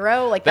Robert De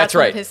Niro? Like that's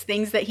right. One of his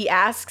things that he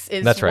asks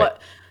is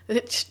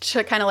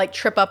to kind of like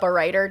trip up a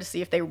writer to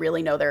see if they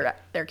really know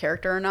their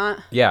character or not.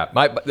 Yeah,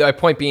 my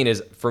point being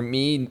is, for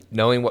me,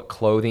 knowing what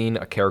clothing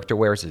a character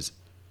wears is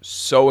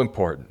so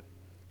important.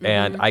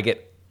 And I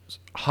get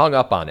hung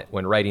up on it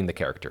when writing the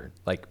character,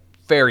 like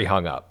very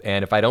hung up.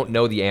 And if I don't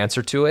know the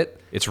answer to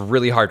it, it's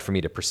really hard for me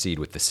to proceed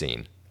with the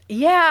scene.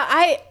 Yeah,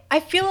 I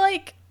feel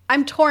like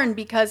I'm torn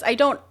because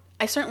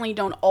I certainly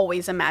don't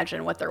always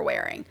imagine what they're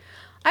wearing.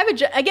 I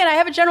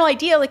have a general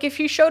idea. Like if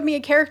you showed me a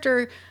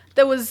character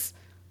that was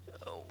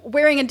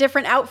wearing a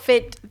different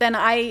outfit than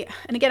I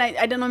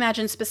don't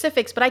imagine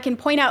specifics, but I can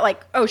point out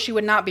like, oh, she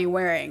would not be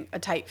wearing a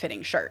tight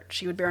fitting shirt.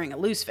 She would be wearing a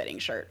loose fitting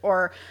shirt,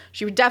 or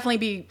she would definitely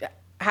be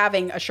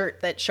having a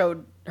shirt that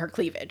showed her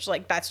cleavage.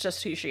 Like that's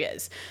just who she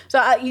is.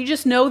 So you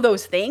just know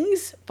those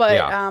things. But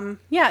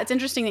it's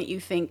interesting that you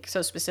think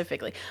so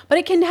specifically. But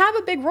it can have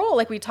a big role,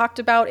 like we talked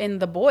about in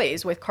The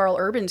Boys with Carl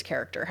Urban's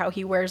character, how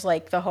he wears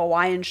like the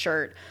Hawaiian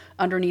shirt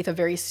underneath a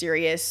very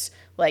serious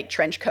like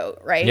trench coat,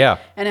 right? Yeah.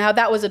 And how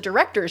that was a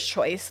director's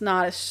choice,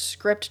 not a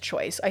script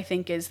choice, I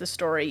think is the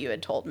story you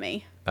had told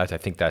me. I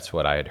think that's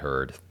what I had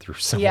heard through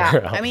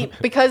somewhere else. I mean,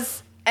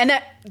 because, and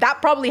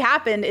that probably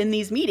happened in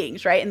these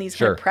meetings, right? In these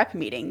kind of prep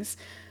meetings,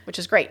 which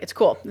is great. It's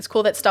cool. It's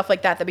cool that stuff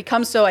like that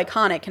becomes so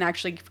iconic can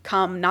actually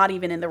come not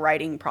even in the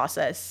writing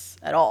process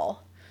at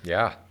all.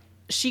 Yeah.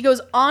 She goes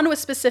on with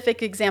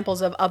specific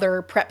examples of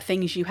other prep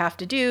things you have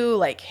to do,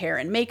 like hair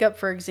and makeup,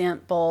 for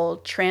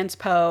example,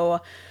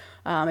 transpo.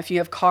 If you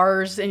have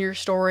cars in your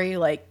story,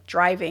 like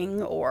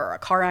driving or a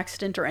car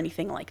accident or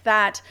anything like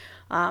that.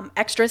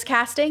 Extras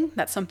casting,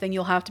 that's something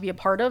you'll have to be a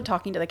part of,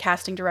 talking to the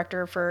casting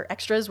director for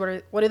extras.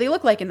 What do they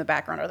look like in the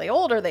background? Are they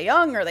old? Are they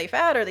young? Are they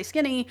fat? Are they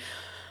skinny?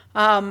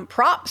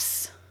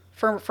 Props.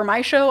 For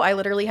my show, I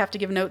literally have to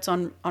give notes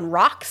on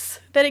rocks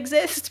that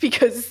exist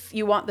because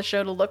you want the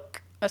show to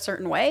look a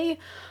certain way.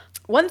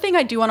 One thing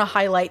I do want to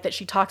highlight that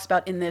she talks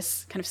about in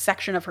this kind of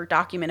section of her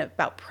document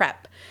about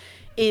prep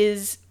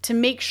is to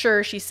make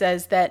sure, she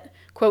says, that,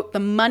 quote, the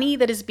money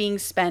that is being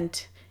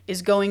spent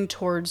is going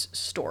towards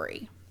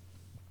story.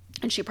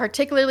 And she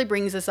particularly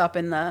brings this up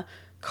in the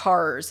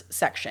cars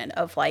section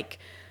of, like,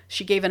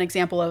 she gave an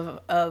example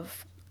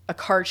of a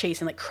car chase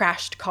and like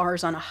crashed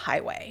cars on a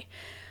highway.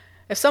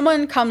 If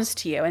someone comes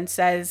to you and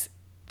says,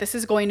 this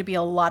is going to be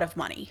a lot of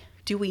money,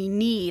 do we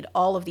need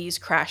all of these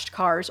crashed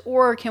cars,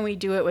 or can we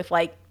do it with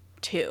like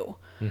 2?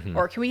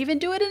 Or can we even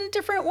do it in a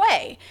different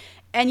way?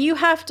 And you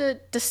have to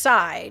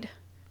decide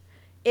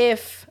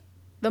if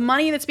the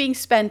money that's being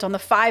spent on the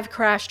 5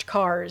 crashed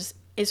cars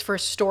is for a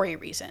story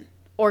reason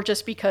or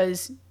just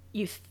because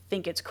you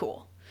think it's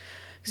cool.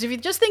 Because if you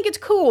just think it's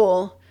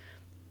cool,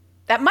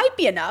 that might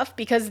be enough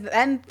because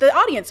then the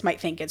audience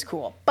might think it's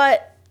cool.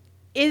 But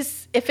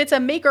if it's a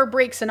make or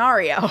break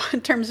scenario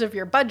in terms of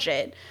your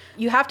budget,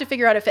 you have to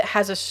figure out if it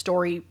has a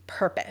story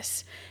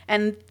purpose.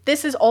 And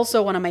this is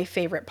also one of my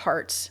favorite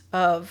parts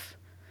of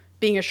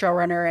being a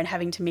showrunner and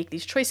having to make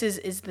these choices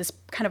is this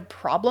kind of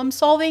problem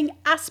solving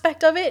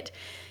aspect of it.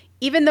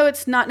 Even though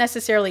it's not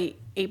necessarily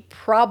a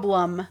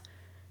problem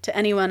to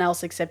anyone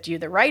else except you,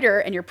 the writer,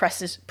 and your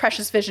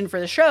precious vision for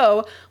the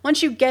show,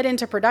 once you get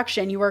into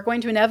production, you are going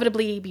to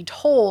inevitably be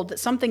told that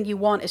something you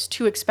want is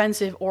too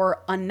expensive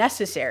or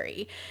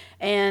unnecessary.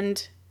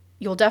 And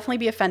you'll definitely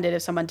be offended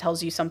if someone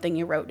tells you something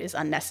you wrote is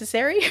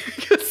unnecessary.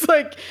 It's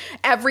like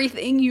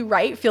everything you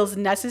write feels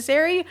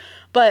necessary.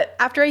 But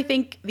after I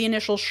think the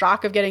initial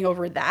shock of getting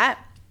over that,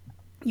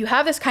 you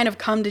have this kind of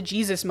come to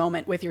Jesus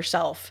moment with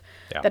yourself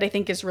that I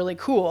think is really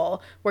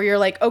cool, where you're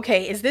like,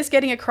 okay, is this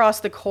getting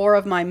across the core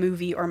of my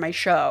movie or my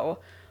show,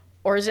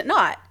 or is it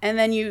not? And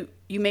then you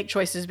make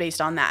choices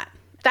based on that.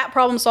 That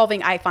problem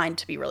solving I find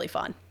to be really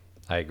fun.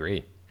 I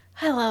agree.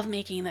 I love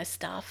making this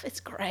stuff.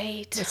 It's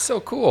great. It's so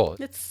cool.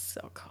 It's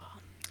so cool.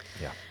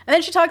 Yeah. And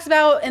then she talks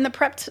about in the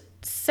prepped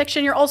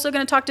section, you're also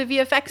going to talk to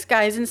VFX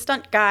guys and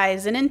stunt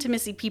guys and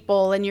intimacy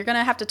people. And you're going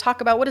to have to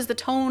talk about what is the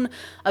tone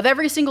of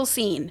every single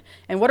scene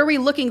and what are we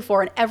looking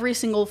for in every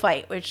single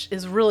fight, which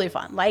is really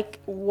fun. Like,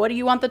 what do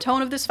you want the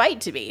tone of this fight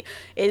to be?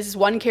 Is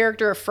one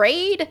character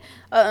afraid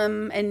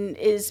and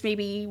is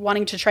maybe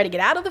wanting to try to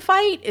get out of the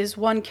fight? Is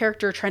one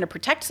character trying to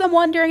protect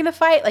someone during the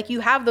fight? Like,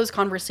 you have those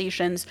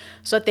conversations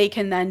so that they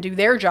can then do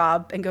their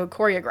job and go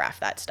choreograph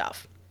that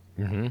stuff.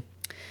 Mm-hmm.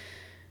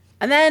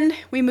 And then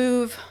we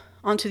move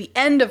on to the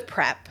end of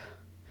prep,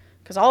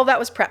 because all of that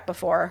was prep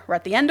before. We're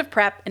at the end of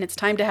prep, and it's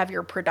time to have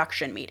your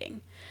production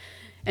meeting.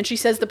 And she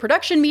says the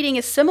production meeting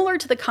is similar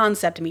to the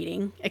concept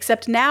meeting,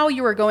 except now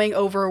you are going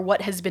over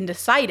what has been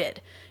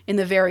decided in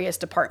the various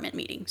department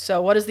meetings.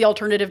 So what is the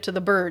alternative to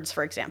the birds,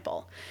 for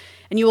example?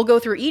 And you will go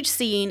through each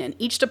scene, and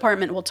each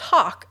department will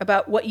talk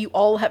about what you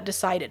all have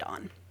decided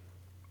on.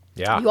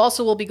 Yeah. You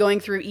also will be going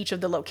through each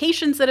of the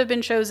locations that have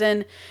been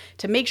chosen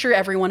to make sure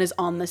everyone is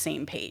on the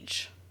same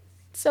page.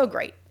 So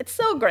great. It's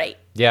so great.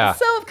 Yeah. It's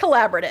so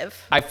collaborative.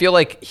 I feel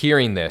like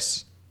hearing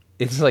this,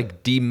 it's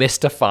like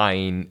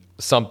demystifying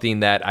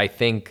something that I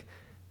think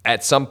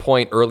at some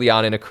point early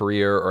on in a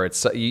career, or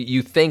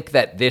you think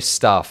that this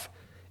stuff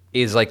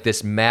is like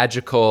this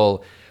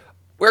magical,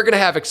 we're going to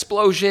have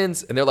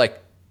explosions. And they're like,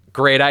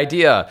 great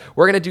idea.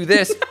 We're going to do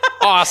this.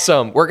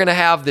 Awesome. We're going to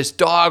have this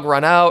dog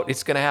run out.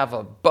 It's going to have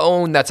a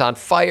bone that's on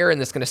fire,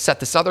 and it's going to set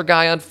this other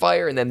guy on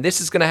fire. And then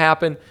this is going to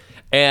happen.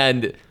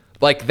 And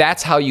like,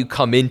 that's how you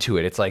come into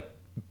it. It's like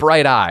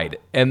bright-eyed.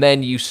 And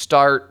then you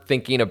start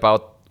thinking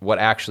about what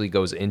actually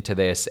goes into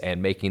this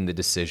and making the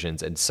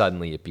decisions. And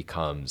suddenly it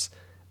becomes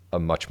a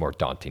much more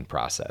daunting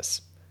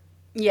process.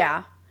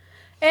 Yeah.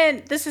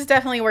 And this is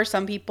definitely where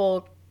some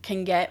people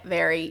can get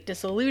very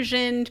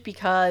disillusioned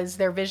because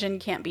their vision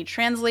can't be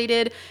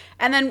translated.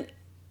 And then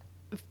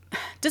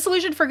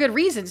disillusioned for good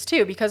reasons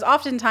too, because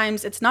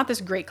oftentimes it's not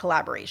this great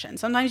collaboration.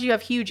 Sometimes you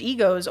have huge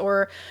egos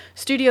or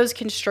studios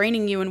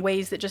constraining you in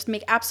ways that just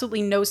make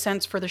absolutely no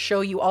sense for the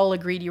show you all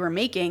agreed you were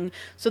making,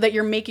 so that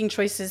you're making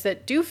choices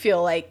that do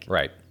feel like,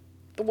 right,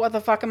 what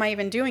the fuck am I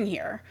even doing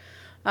here?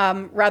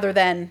 Rather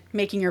than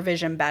making your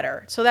vision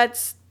better. So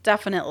that's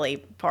definitely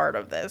part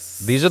of this.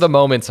 These are the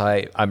moments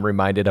I'm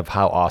reminded of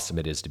how awesome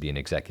it is to be an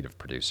executive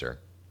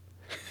producer.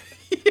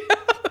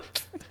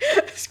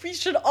 We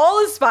should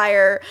all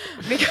aspire,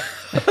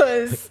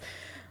 because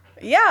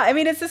yeah, I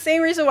mean, it's the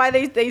same reason why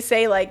they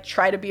say like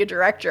try to be a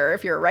director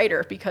if you're a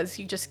writer, because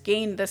you just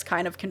gain this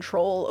kind of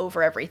control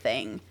over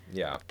everything.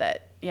 Yeah.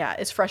 That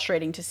is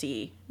frustrating to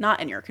see not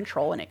in your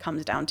control when it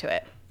comes down to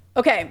it.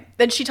 Okay,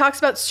 then she talks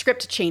about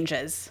script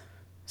changes.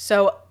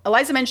 So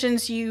Eliza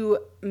mentions you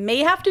may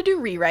have to do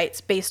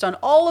rewrites based on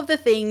all of the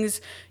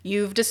things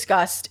you've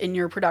discussed in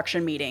your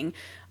production meeting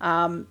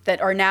that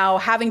are now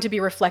having to be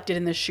reflected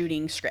in the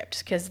shooting script,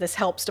 because this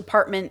helps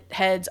department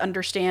heads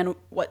understand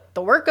what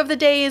the work of the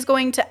day is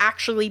going to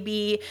actually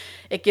be.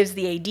 It gives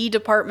the AD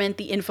department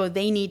the info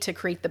they need to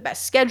create the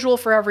best schedule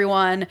for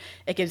everyone.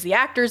 It gives the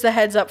actors the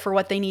heads up for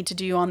what they need to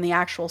do on the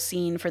actual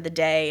scene for the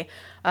day.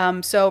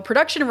 So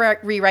production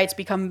rewrites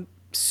become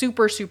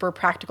super, super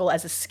practical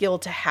as a skill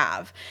to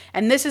have.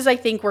 And this is, I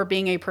think, where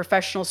being a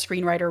professional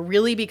screenwriter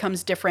really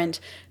becomes different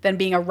than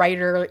being a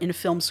writer in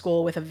film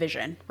school with a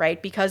vision, right?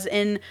 Because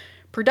in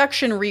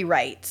production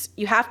rewrites,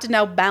 you have to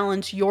now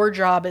balance your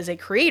job as a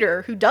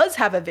creator who does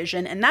have a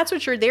vision, and that's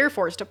what you're there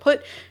for, is to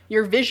put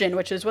your vision,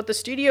 which is what the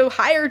studio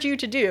hired you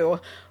to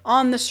do,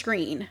 on the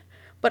screen.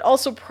 but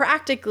also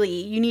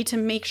practically, you need to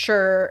make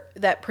sure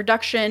that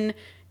production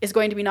is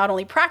going to be not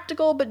only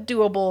practical, but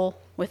doable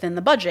within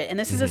the budget. And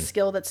this is a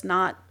skill that's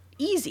not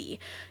easy.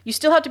 You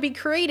still have to be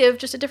creative,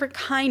 just a different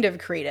kind of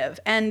creative.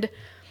 And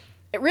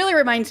it really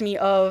reminds me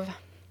of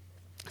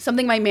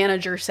something my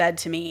manager said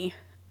to me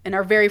in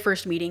our very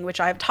first meeting, which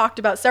I've talked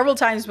about several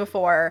times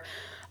before,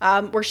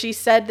 where she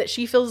said that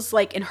she feels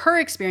like in her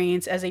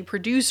experience as a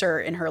producer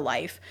in her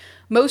life,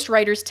 most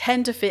writers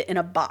tend to fit in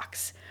a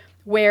box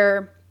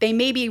where they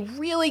may be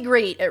really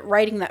great at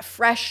writing that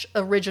fresh,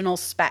 original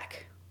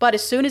spec. But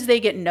as soon as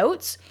they get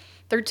notes,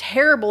 they're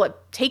terrible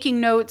at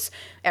taking notes,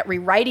 at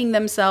rewriting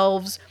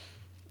themselves,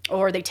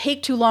 or they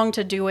take too long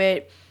to do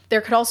it. There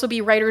could also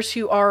be writers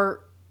who are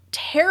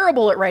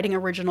terrible at writing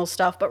original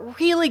stuff, but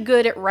really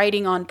good at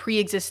writing on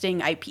pre-existing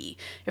IP.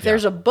 If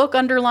there's a book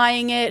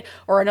underlying it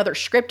or another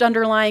script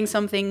underlying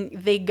something,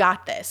 they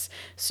got this.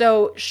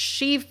 So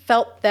she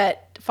felt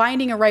that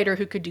finding a writer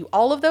who could do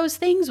all of those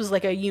things was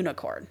like a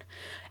unicorn.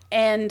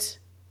 And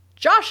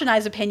Josh and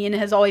I's opinion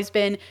has always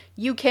been,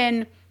 you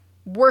can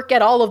work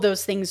at all of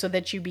those things so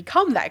that you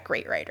become that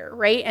great writer,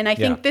 right? And I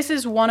think this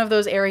is one of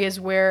those areas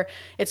where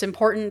it's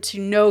important to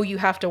know you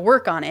have to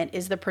work on it,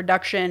 is the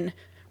production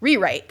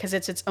rewrite, because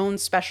it's its own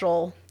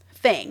special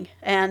thing.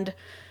 And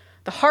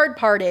the hard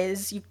part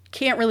is you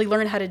can't really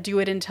learn how to do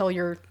it until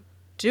you're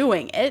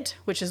doing it,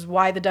 which is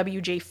why the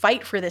WJ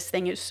fight for this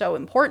thing is so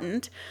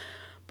important.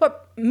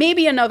 But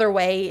maybe another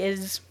way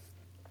is,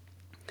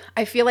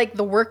 I feel like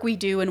the work we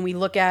do when we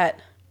look at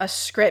a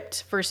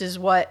script versus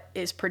what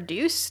is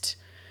produced,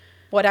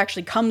 what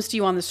actually comes to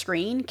you on the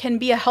screen, can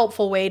be a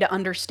helpful way to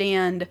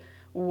understand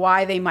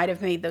why they might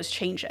have made those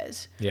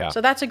changes. Yeah.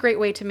 So that's a great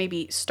way to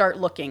maybe start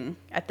looking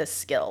at this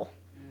skill.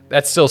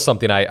 That's still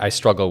something I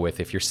struggle with.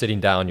 If you're sitting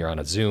down, you're on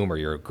a Zoom or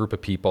you're a group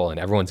of people and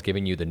everyone's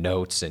giving you the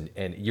notes and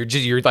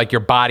you're like,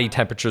 your body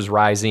temperature's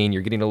rising,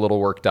 you're getting a little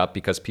worked up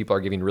because people are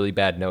giving really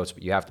bad notes,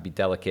 but you have to be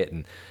delicate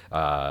and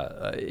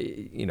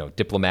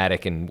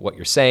diplomatic in what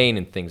you're saying,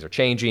 and things are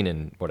changing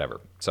and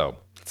whatever. So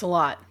it's a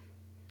lot.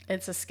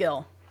 It's a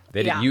skill.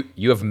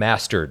 You have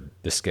mastered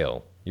the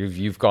skill.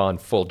 You've gone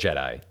full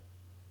Jedi.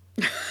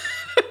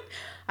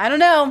 I don't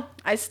know.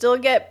 I still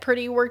get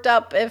pretty worked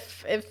up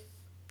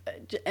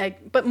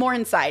but more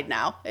inside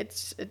now.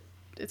 It's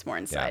more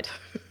inside.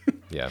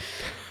 Yeah.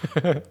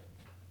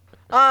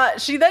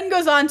 She then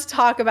goes on to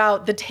talk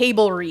about the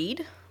table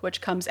read, which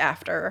comes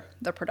after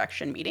the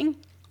production meeting.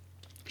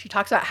 She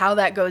talks about how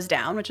that goes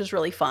down, which is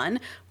really fun.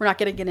 We're not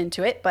going to get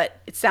into it, but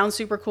it sounds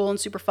super cool and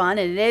super fun,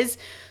 and it is.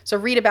 So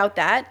read about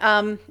that.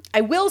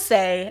 I will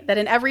say that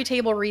in every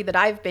table read that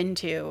I've been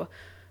to,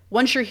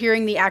 once you're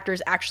hearing the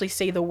actors actually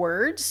say the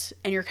words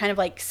and you're kind of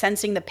like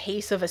sensing the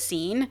pace of a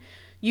scene,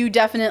 you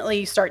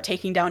definitely start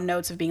taking down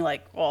notes of being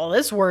like, well,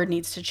 this word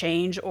needs to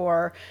change,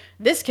 or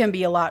this can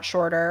be a lot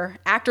shorter.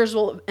 Actors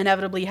will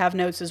inevitably have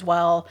notes as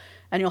well,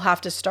 and you'll have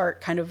to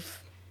start kind of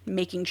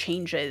making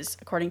changes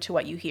according to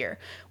what you hear,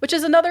 which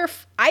is another,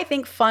 I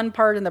think, fun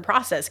part in the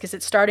process, because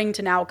it's starting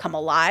to now come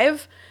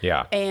alive.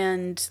 Yeah.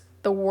 And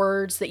the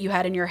words that you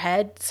had in your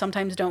head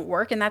sometimes don't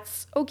work, and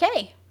that's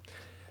okay.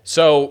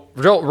 So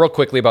real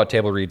quickly about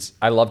table reads.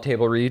 I love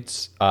table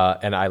reads,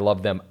 and I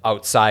love them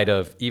outside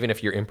of, even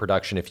if you're in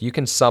production, if you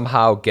can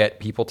somehow get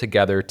people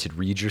together to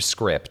read your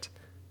script,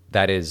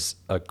 that is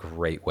a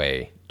great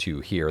way to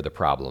hear the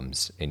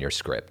problems in your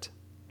script.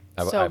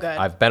 Good.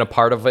 I've been a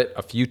part of it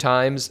a few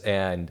times,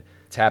 and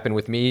it's happened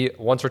with me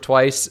once or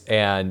twice,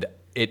 and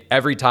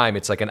every time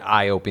it's like an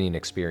eye-opening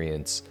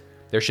experience.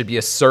 There should be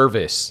a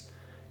service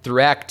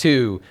through Act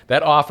 2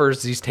 that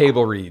offers these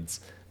table reads.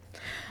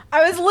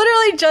 I was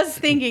literally just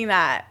thinking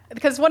that,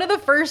 because one of the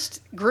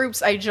first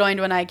groups I joined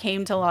when I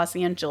came to Los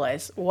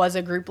Angeles was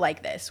a group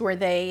like this, where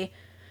it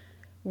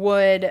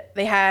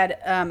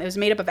was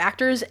made up of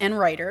actors and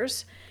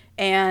writers,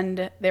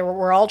 and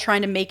we're all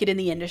trying to make it in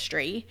the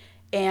industry.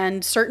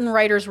 And certain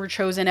writers were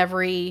chosen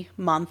every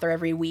month or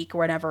every week or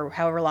whatever,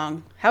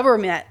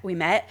 however we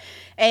met.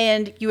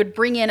 And you would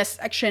bring in a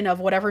section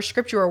of whatever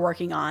script you were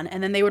working on,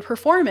 and then they would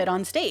perform it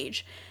on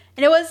stage.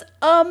 And it was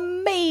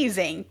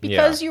amazing,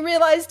 because you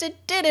realized it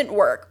didn't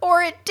work,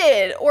 or it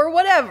did, or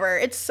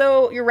whatever.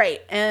 You're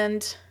right.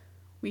 And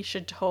we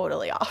should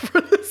totally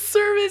offer this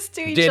service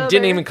to each other.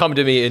 Didn't even come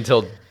to me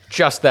until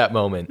just that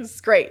moment.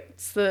 It's great.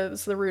 It's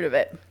the root of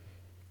it.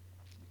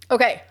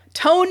 Okay.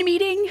 Tone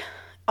meeting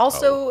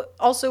also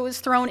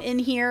is thrown in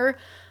here.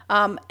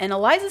 And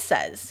Eliza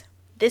says,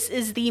 this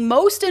is the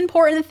most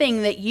important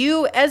thing that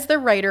you as the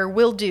writer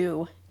will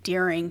do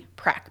during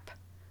prep,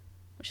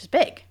 which is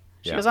big.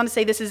 She goes on to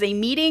say, this is a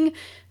meeting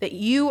that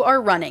you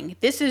are running.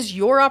 This is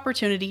your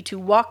opportunity to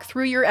walk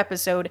through your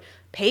episode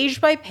page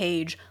by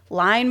page,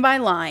 line by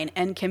line,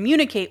 and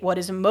communicate what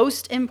is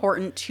most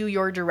important to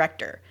your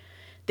director.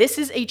 This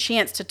is a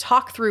chance to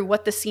talk through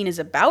what the scene is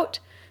about,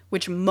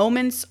 which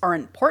moments are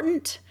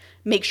important,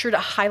 make sure to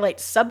highlight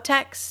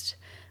subtext,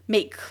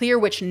 make clear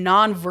which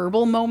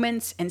nonverbal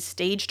moments and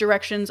stage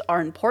directions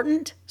are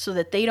important so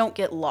that they don't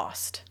get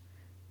lost.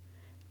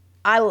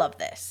 I love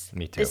this.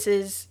 Me too. This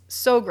is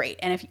so great.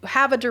 And if you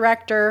have a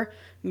director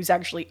who's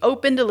actually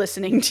open to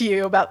listening to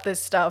you about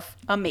this stuff.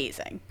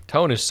 Amazing.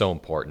 Tone is so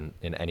important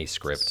in any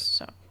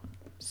script.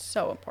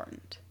 So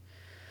important.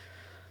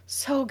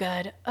 So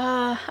good.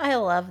 I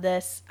love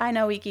this. I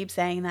know we keep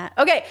saying that.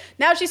 Okay,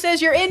 now she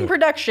says you're in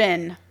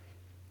production.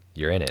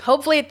 You're in it.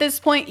 Hopefully at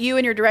this point, you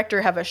and your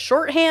director have a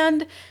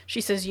shorthand.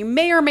 She says you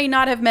may or may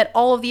not have met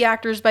all of the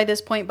actors by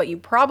this point, but you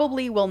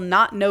probably will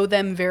not know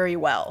them very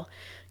well.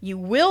 You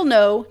will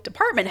know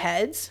department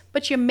heads,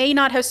 but you may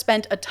not have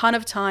spent a ton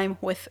of time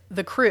with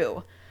the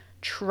crew.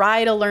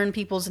 Try to learn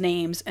people's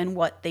names and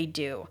what they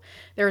do.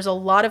 There's a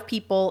lot of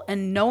people,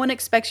 and no one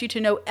expects you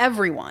to know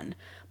everyone,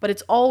 but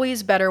it's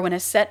always better when a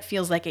set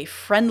feels like a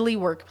friendly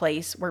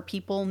workplace where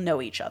people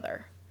know each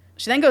other.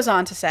 She then goes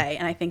on to say,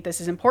 and I think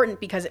this is important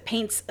because it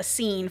paints a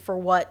scene for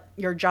what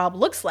your job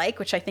looks like,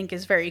 which I think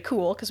is very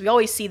cool because we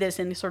always see this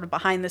in the sort of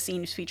behind the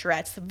scenes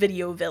featurettes, the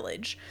Video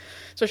Village.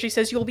 So she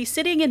says you'll be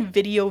sitting in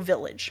Video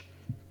Village,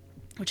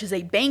 which is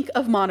a bank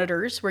of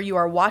monitors where you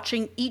are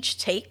watching each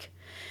take.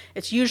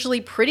 It's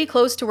usually pretty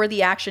close to where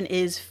the action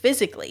is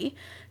physically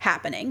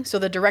happening, so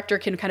the director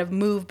can kind of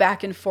move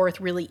back and forth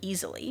really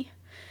easily.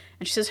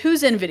 And she says,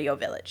 who's in Video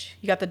Village?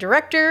 You got the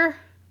director,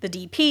 the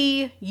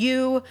DP,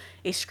 you,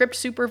 a script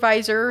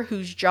supervisor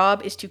whose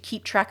job is to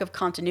keep track of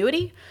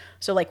continuity.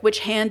 So like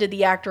which hand did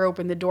the actor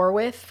open the door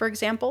with, for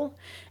example.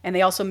 And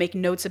they also make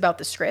notes about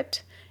the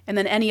script. And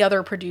then any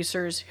other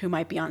producers who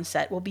might be on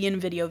set will be in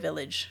Video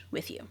Village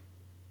with you.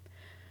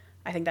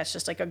 I think that's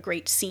just like a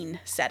great scene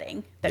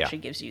setting that she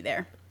gives you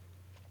there.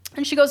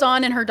 And she goes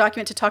on in her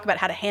document to talk about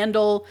how to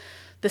handle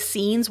the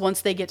scenes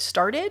once they get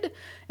started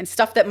and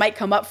stuff that might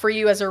come up for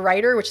you as a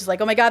writer, which is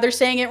like, oh my God, they're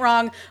saying it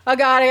wrong. Oh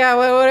God,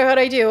 what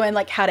do I do? And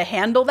like how to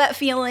handle that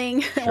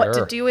feeling, what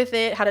to do with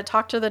it, how to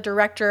talk to the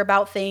director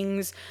about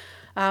things.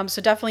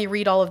 So definitely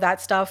read all of that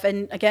stuff.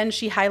 And again,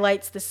 she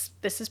highlights this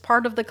is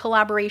part of the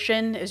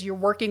collaboration as you're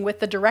working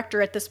with the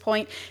director at this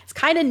point. It's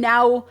kind of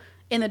now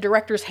in the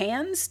director's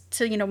hands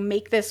to,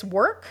 make this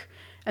work.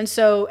 And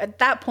so at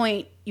that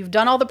point, you've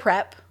done all the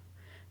prep.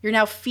 You're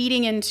now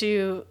feeding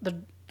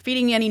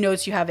any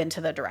notes you have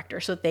into the director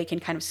so that they can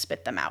kind of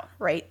spit them out,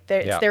 right?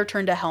 It's their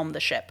turn to helm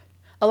the ship.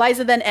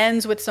 Eliza then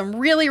ends with some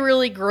really,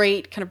 really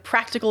great kind of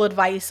practical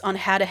advice on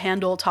how to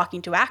handle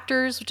talking to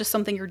actors, which is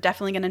something you're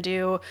definitely going to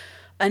do.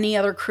 Any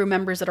other crew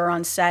members that are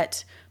on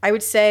set. I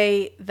would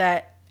say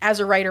that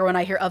as a writer, when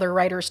I hear other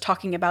writers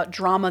talking about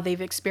drama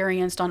they've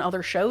experienced on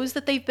other shows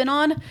that they've been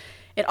on,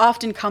 it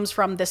often comes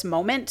from this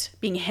moment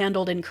being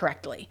handled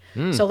incorrectly.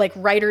 So like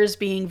writers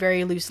being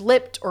very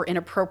loose-lipped or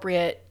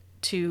inappropriate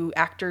to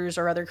actors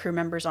or other crew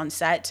members on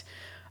set,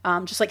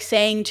 just like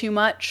saying too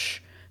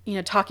much,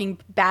 talking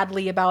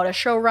badly about a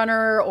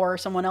showrunner or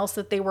someone else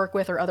that they work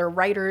with or other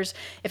writers.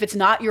 If it's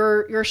not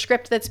your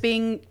script that's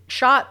being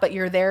shot, but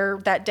you're there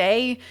that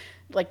day,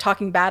 like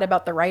talking bad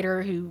about the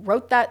writer who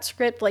wrote that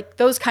script, like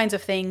those kinds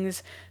of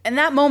things. In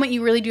that moment,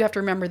 you really do have to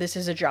remember this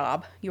is a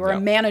job. You are a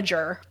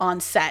manager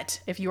on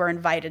set if you are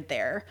invited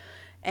there,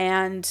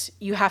 and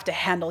you have to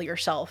handle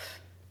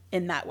yourself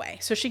in that way.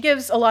 So she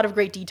gives a lot of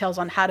great details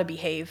on how to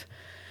behave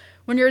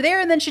when you're there.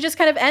 And then she just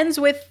kind of ends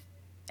with,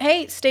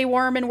 hey, stay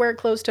warm and wear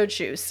closed-toed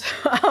shoes.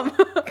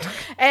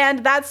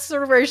 And that's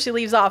sort of where she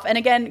leaves off. And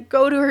again,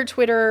 go to her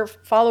Twitter,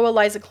 follow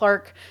Eliza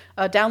Clark,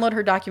 download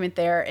her document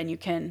there, and you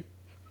can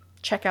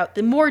check out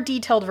the more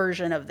detailed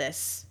version of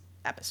this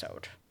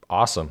episode.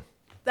 Awesome.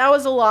 That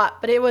was a lot,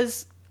 but it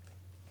was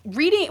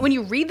reading, when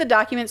you read the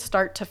document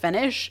start to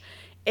finish,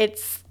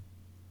 it's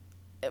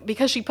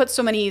because she puts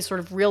so many sort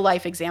of real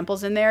life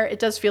examples in there, it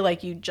does feel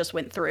like you just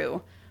went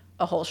through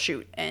a whole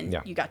shoot and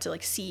you got to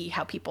like see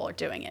how people are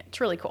doing it. It's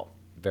really cool.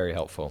 Very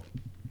helpful.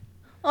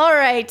 All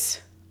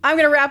right. I'm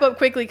going to wrap up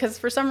quickly because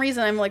for some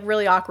reason I'm like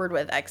really awkward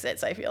with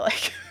exits, I feel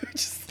like.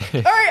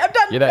 All right, I'm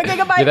done. Okay,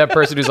 goodbye. You're that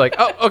person who's like,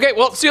 oh, okay,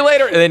 well, see you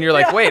later. And then you're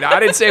like, wait, I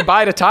didn't say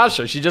bye to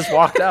Tasha. She just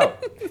walked out.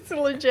 It's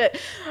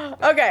legit.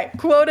 Okay,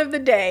 quote of the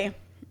day.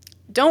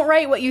 Don't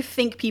write what you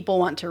think people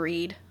want to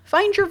read.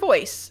 Find your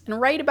voice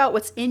and write about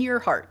what's in your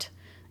heart.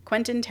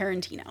 Quentin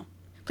Tarantino.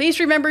 Please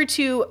remember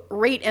to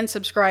rate and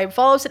subscribe.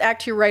 Follow us at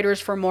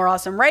ActTwoWriters for more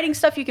awesome writing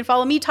stuff. You can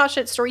follow me, Tasha,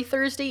 at Story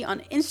Thursday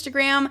on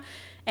Instagram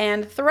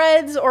and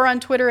Threads, or on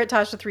Twitter at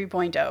Tasha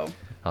 3.0.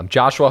 I'm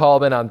Joshua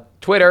Hallman on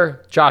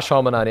Twitter, Josh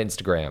Hallman on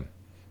Instagram.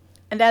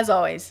 And as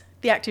always,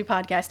 the Act Two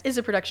podcast is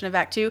a production of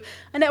Act Two,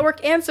 a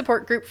network and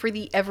support group for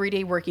the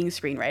everyday working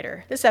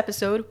screenwriter. This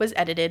episode was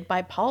edited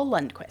by Paul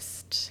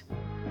Lundquist.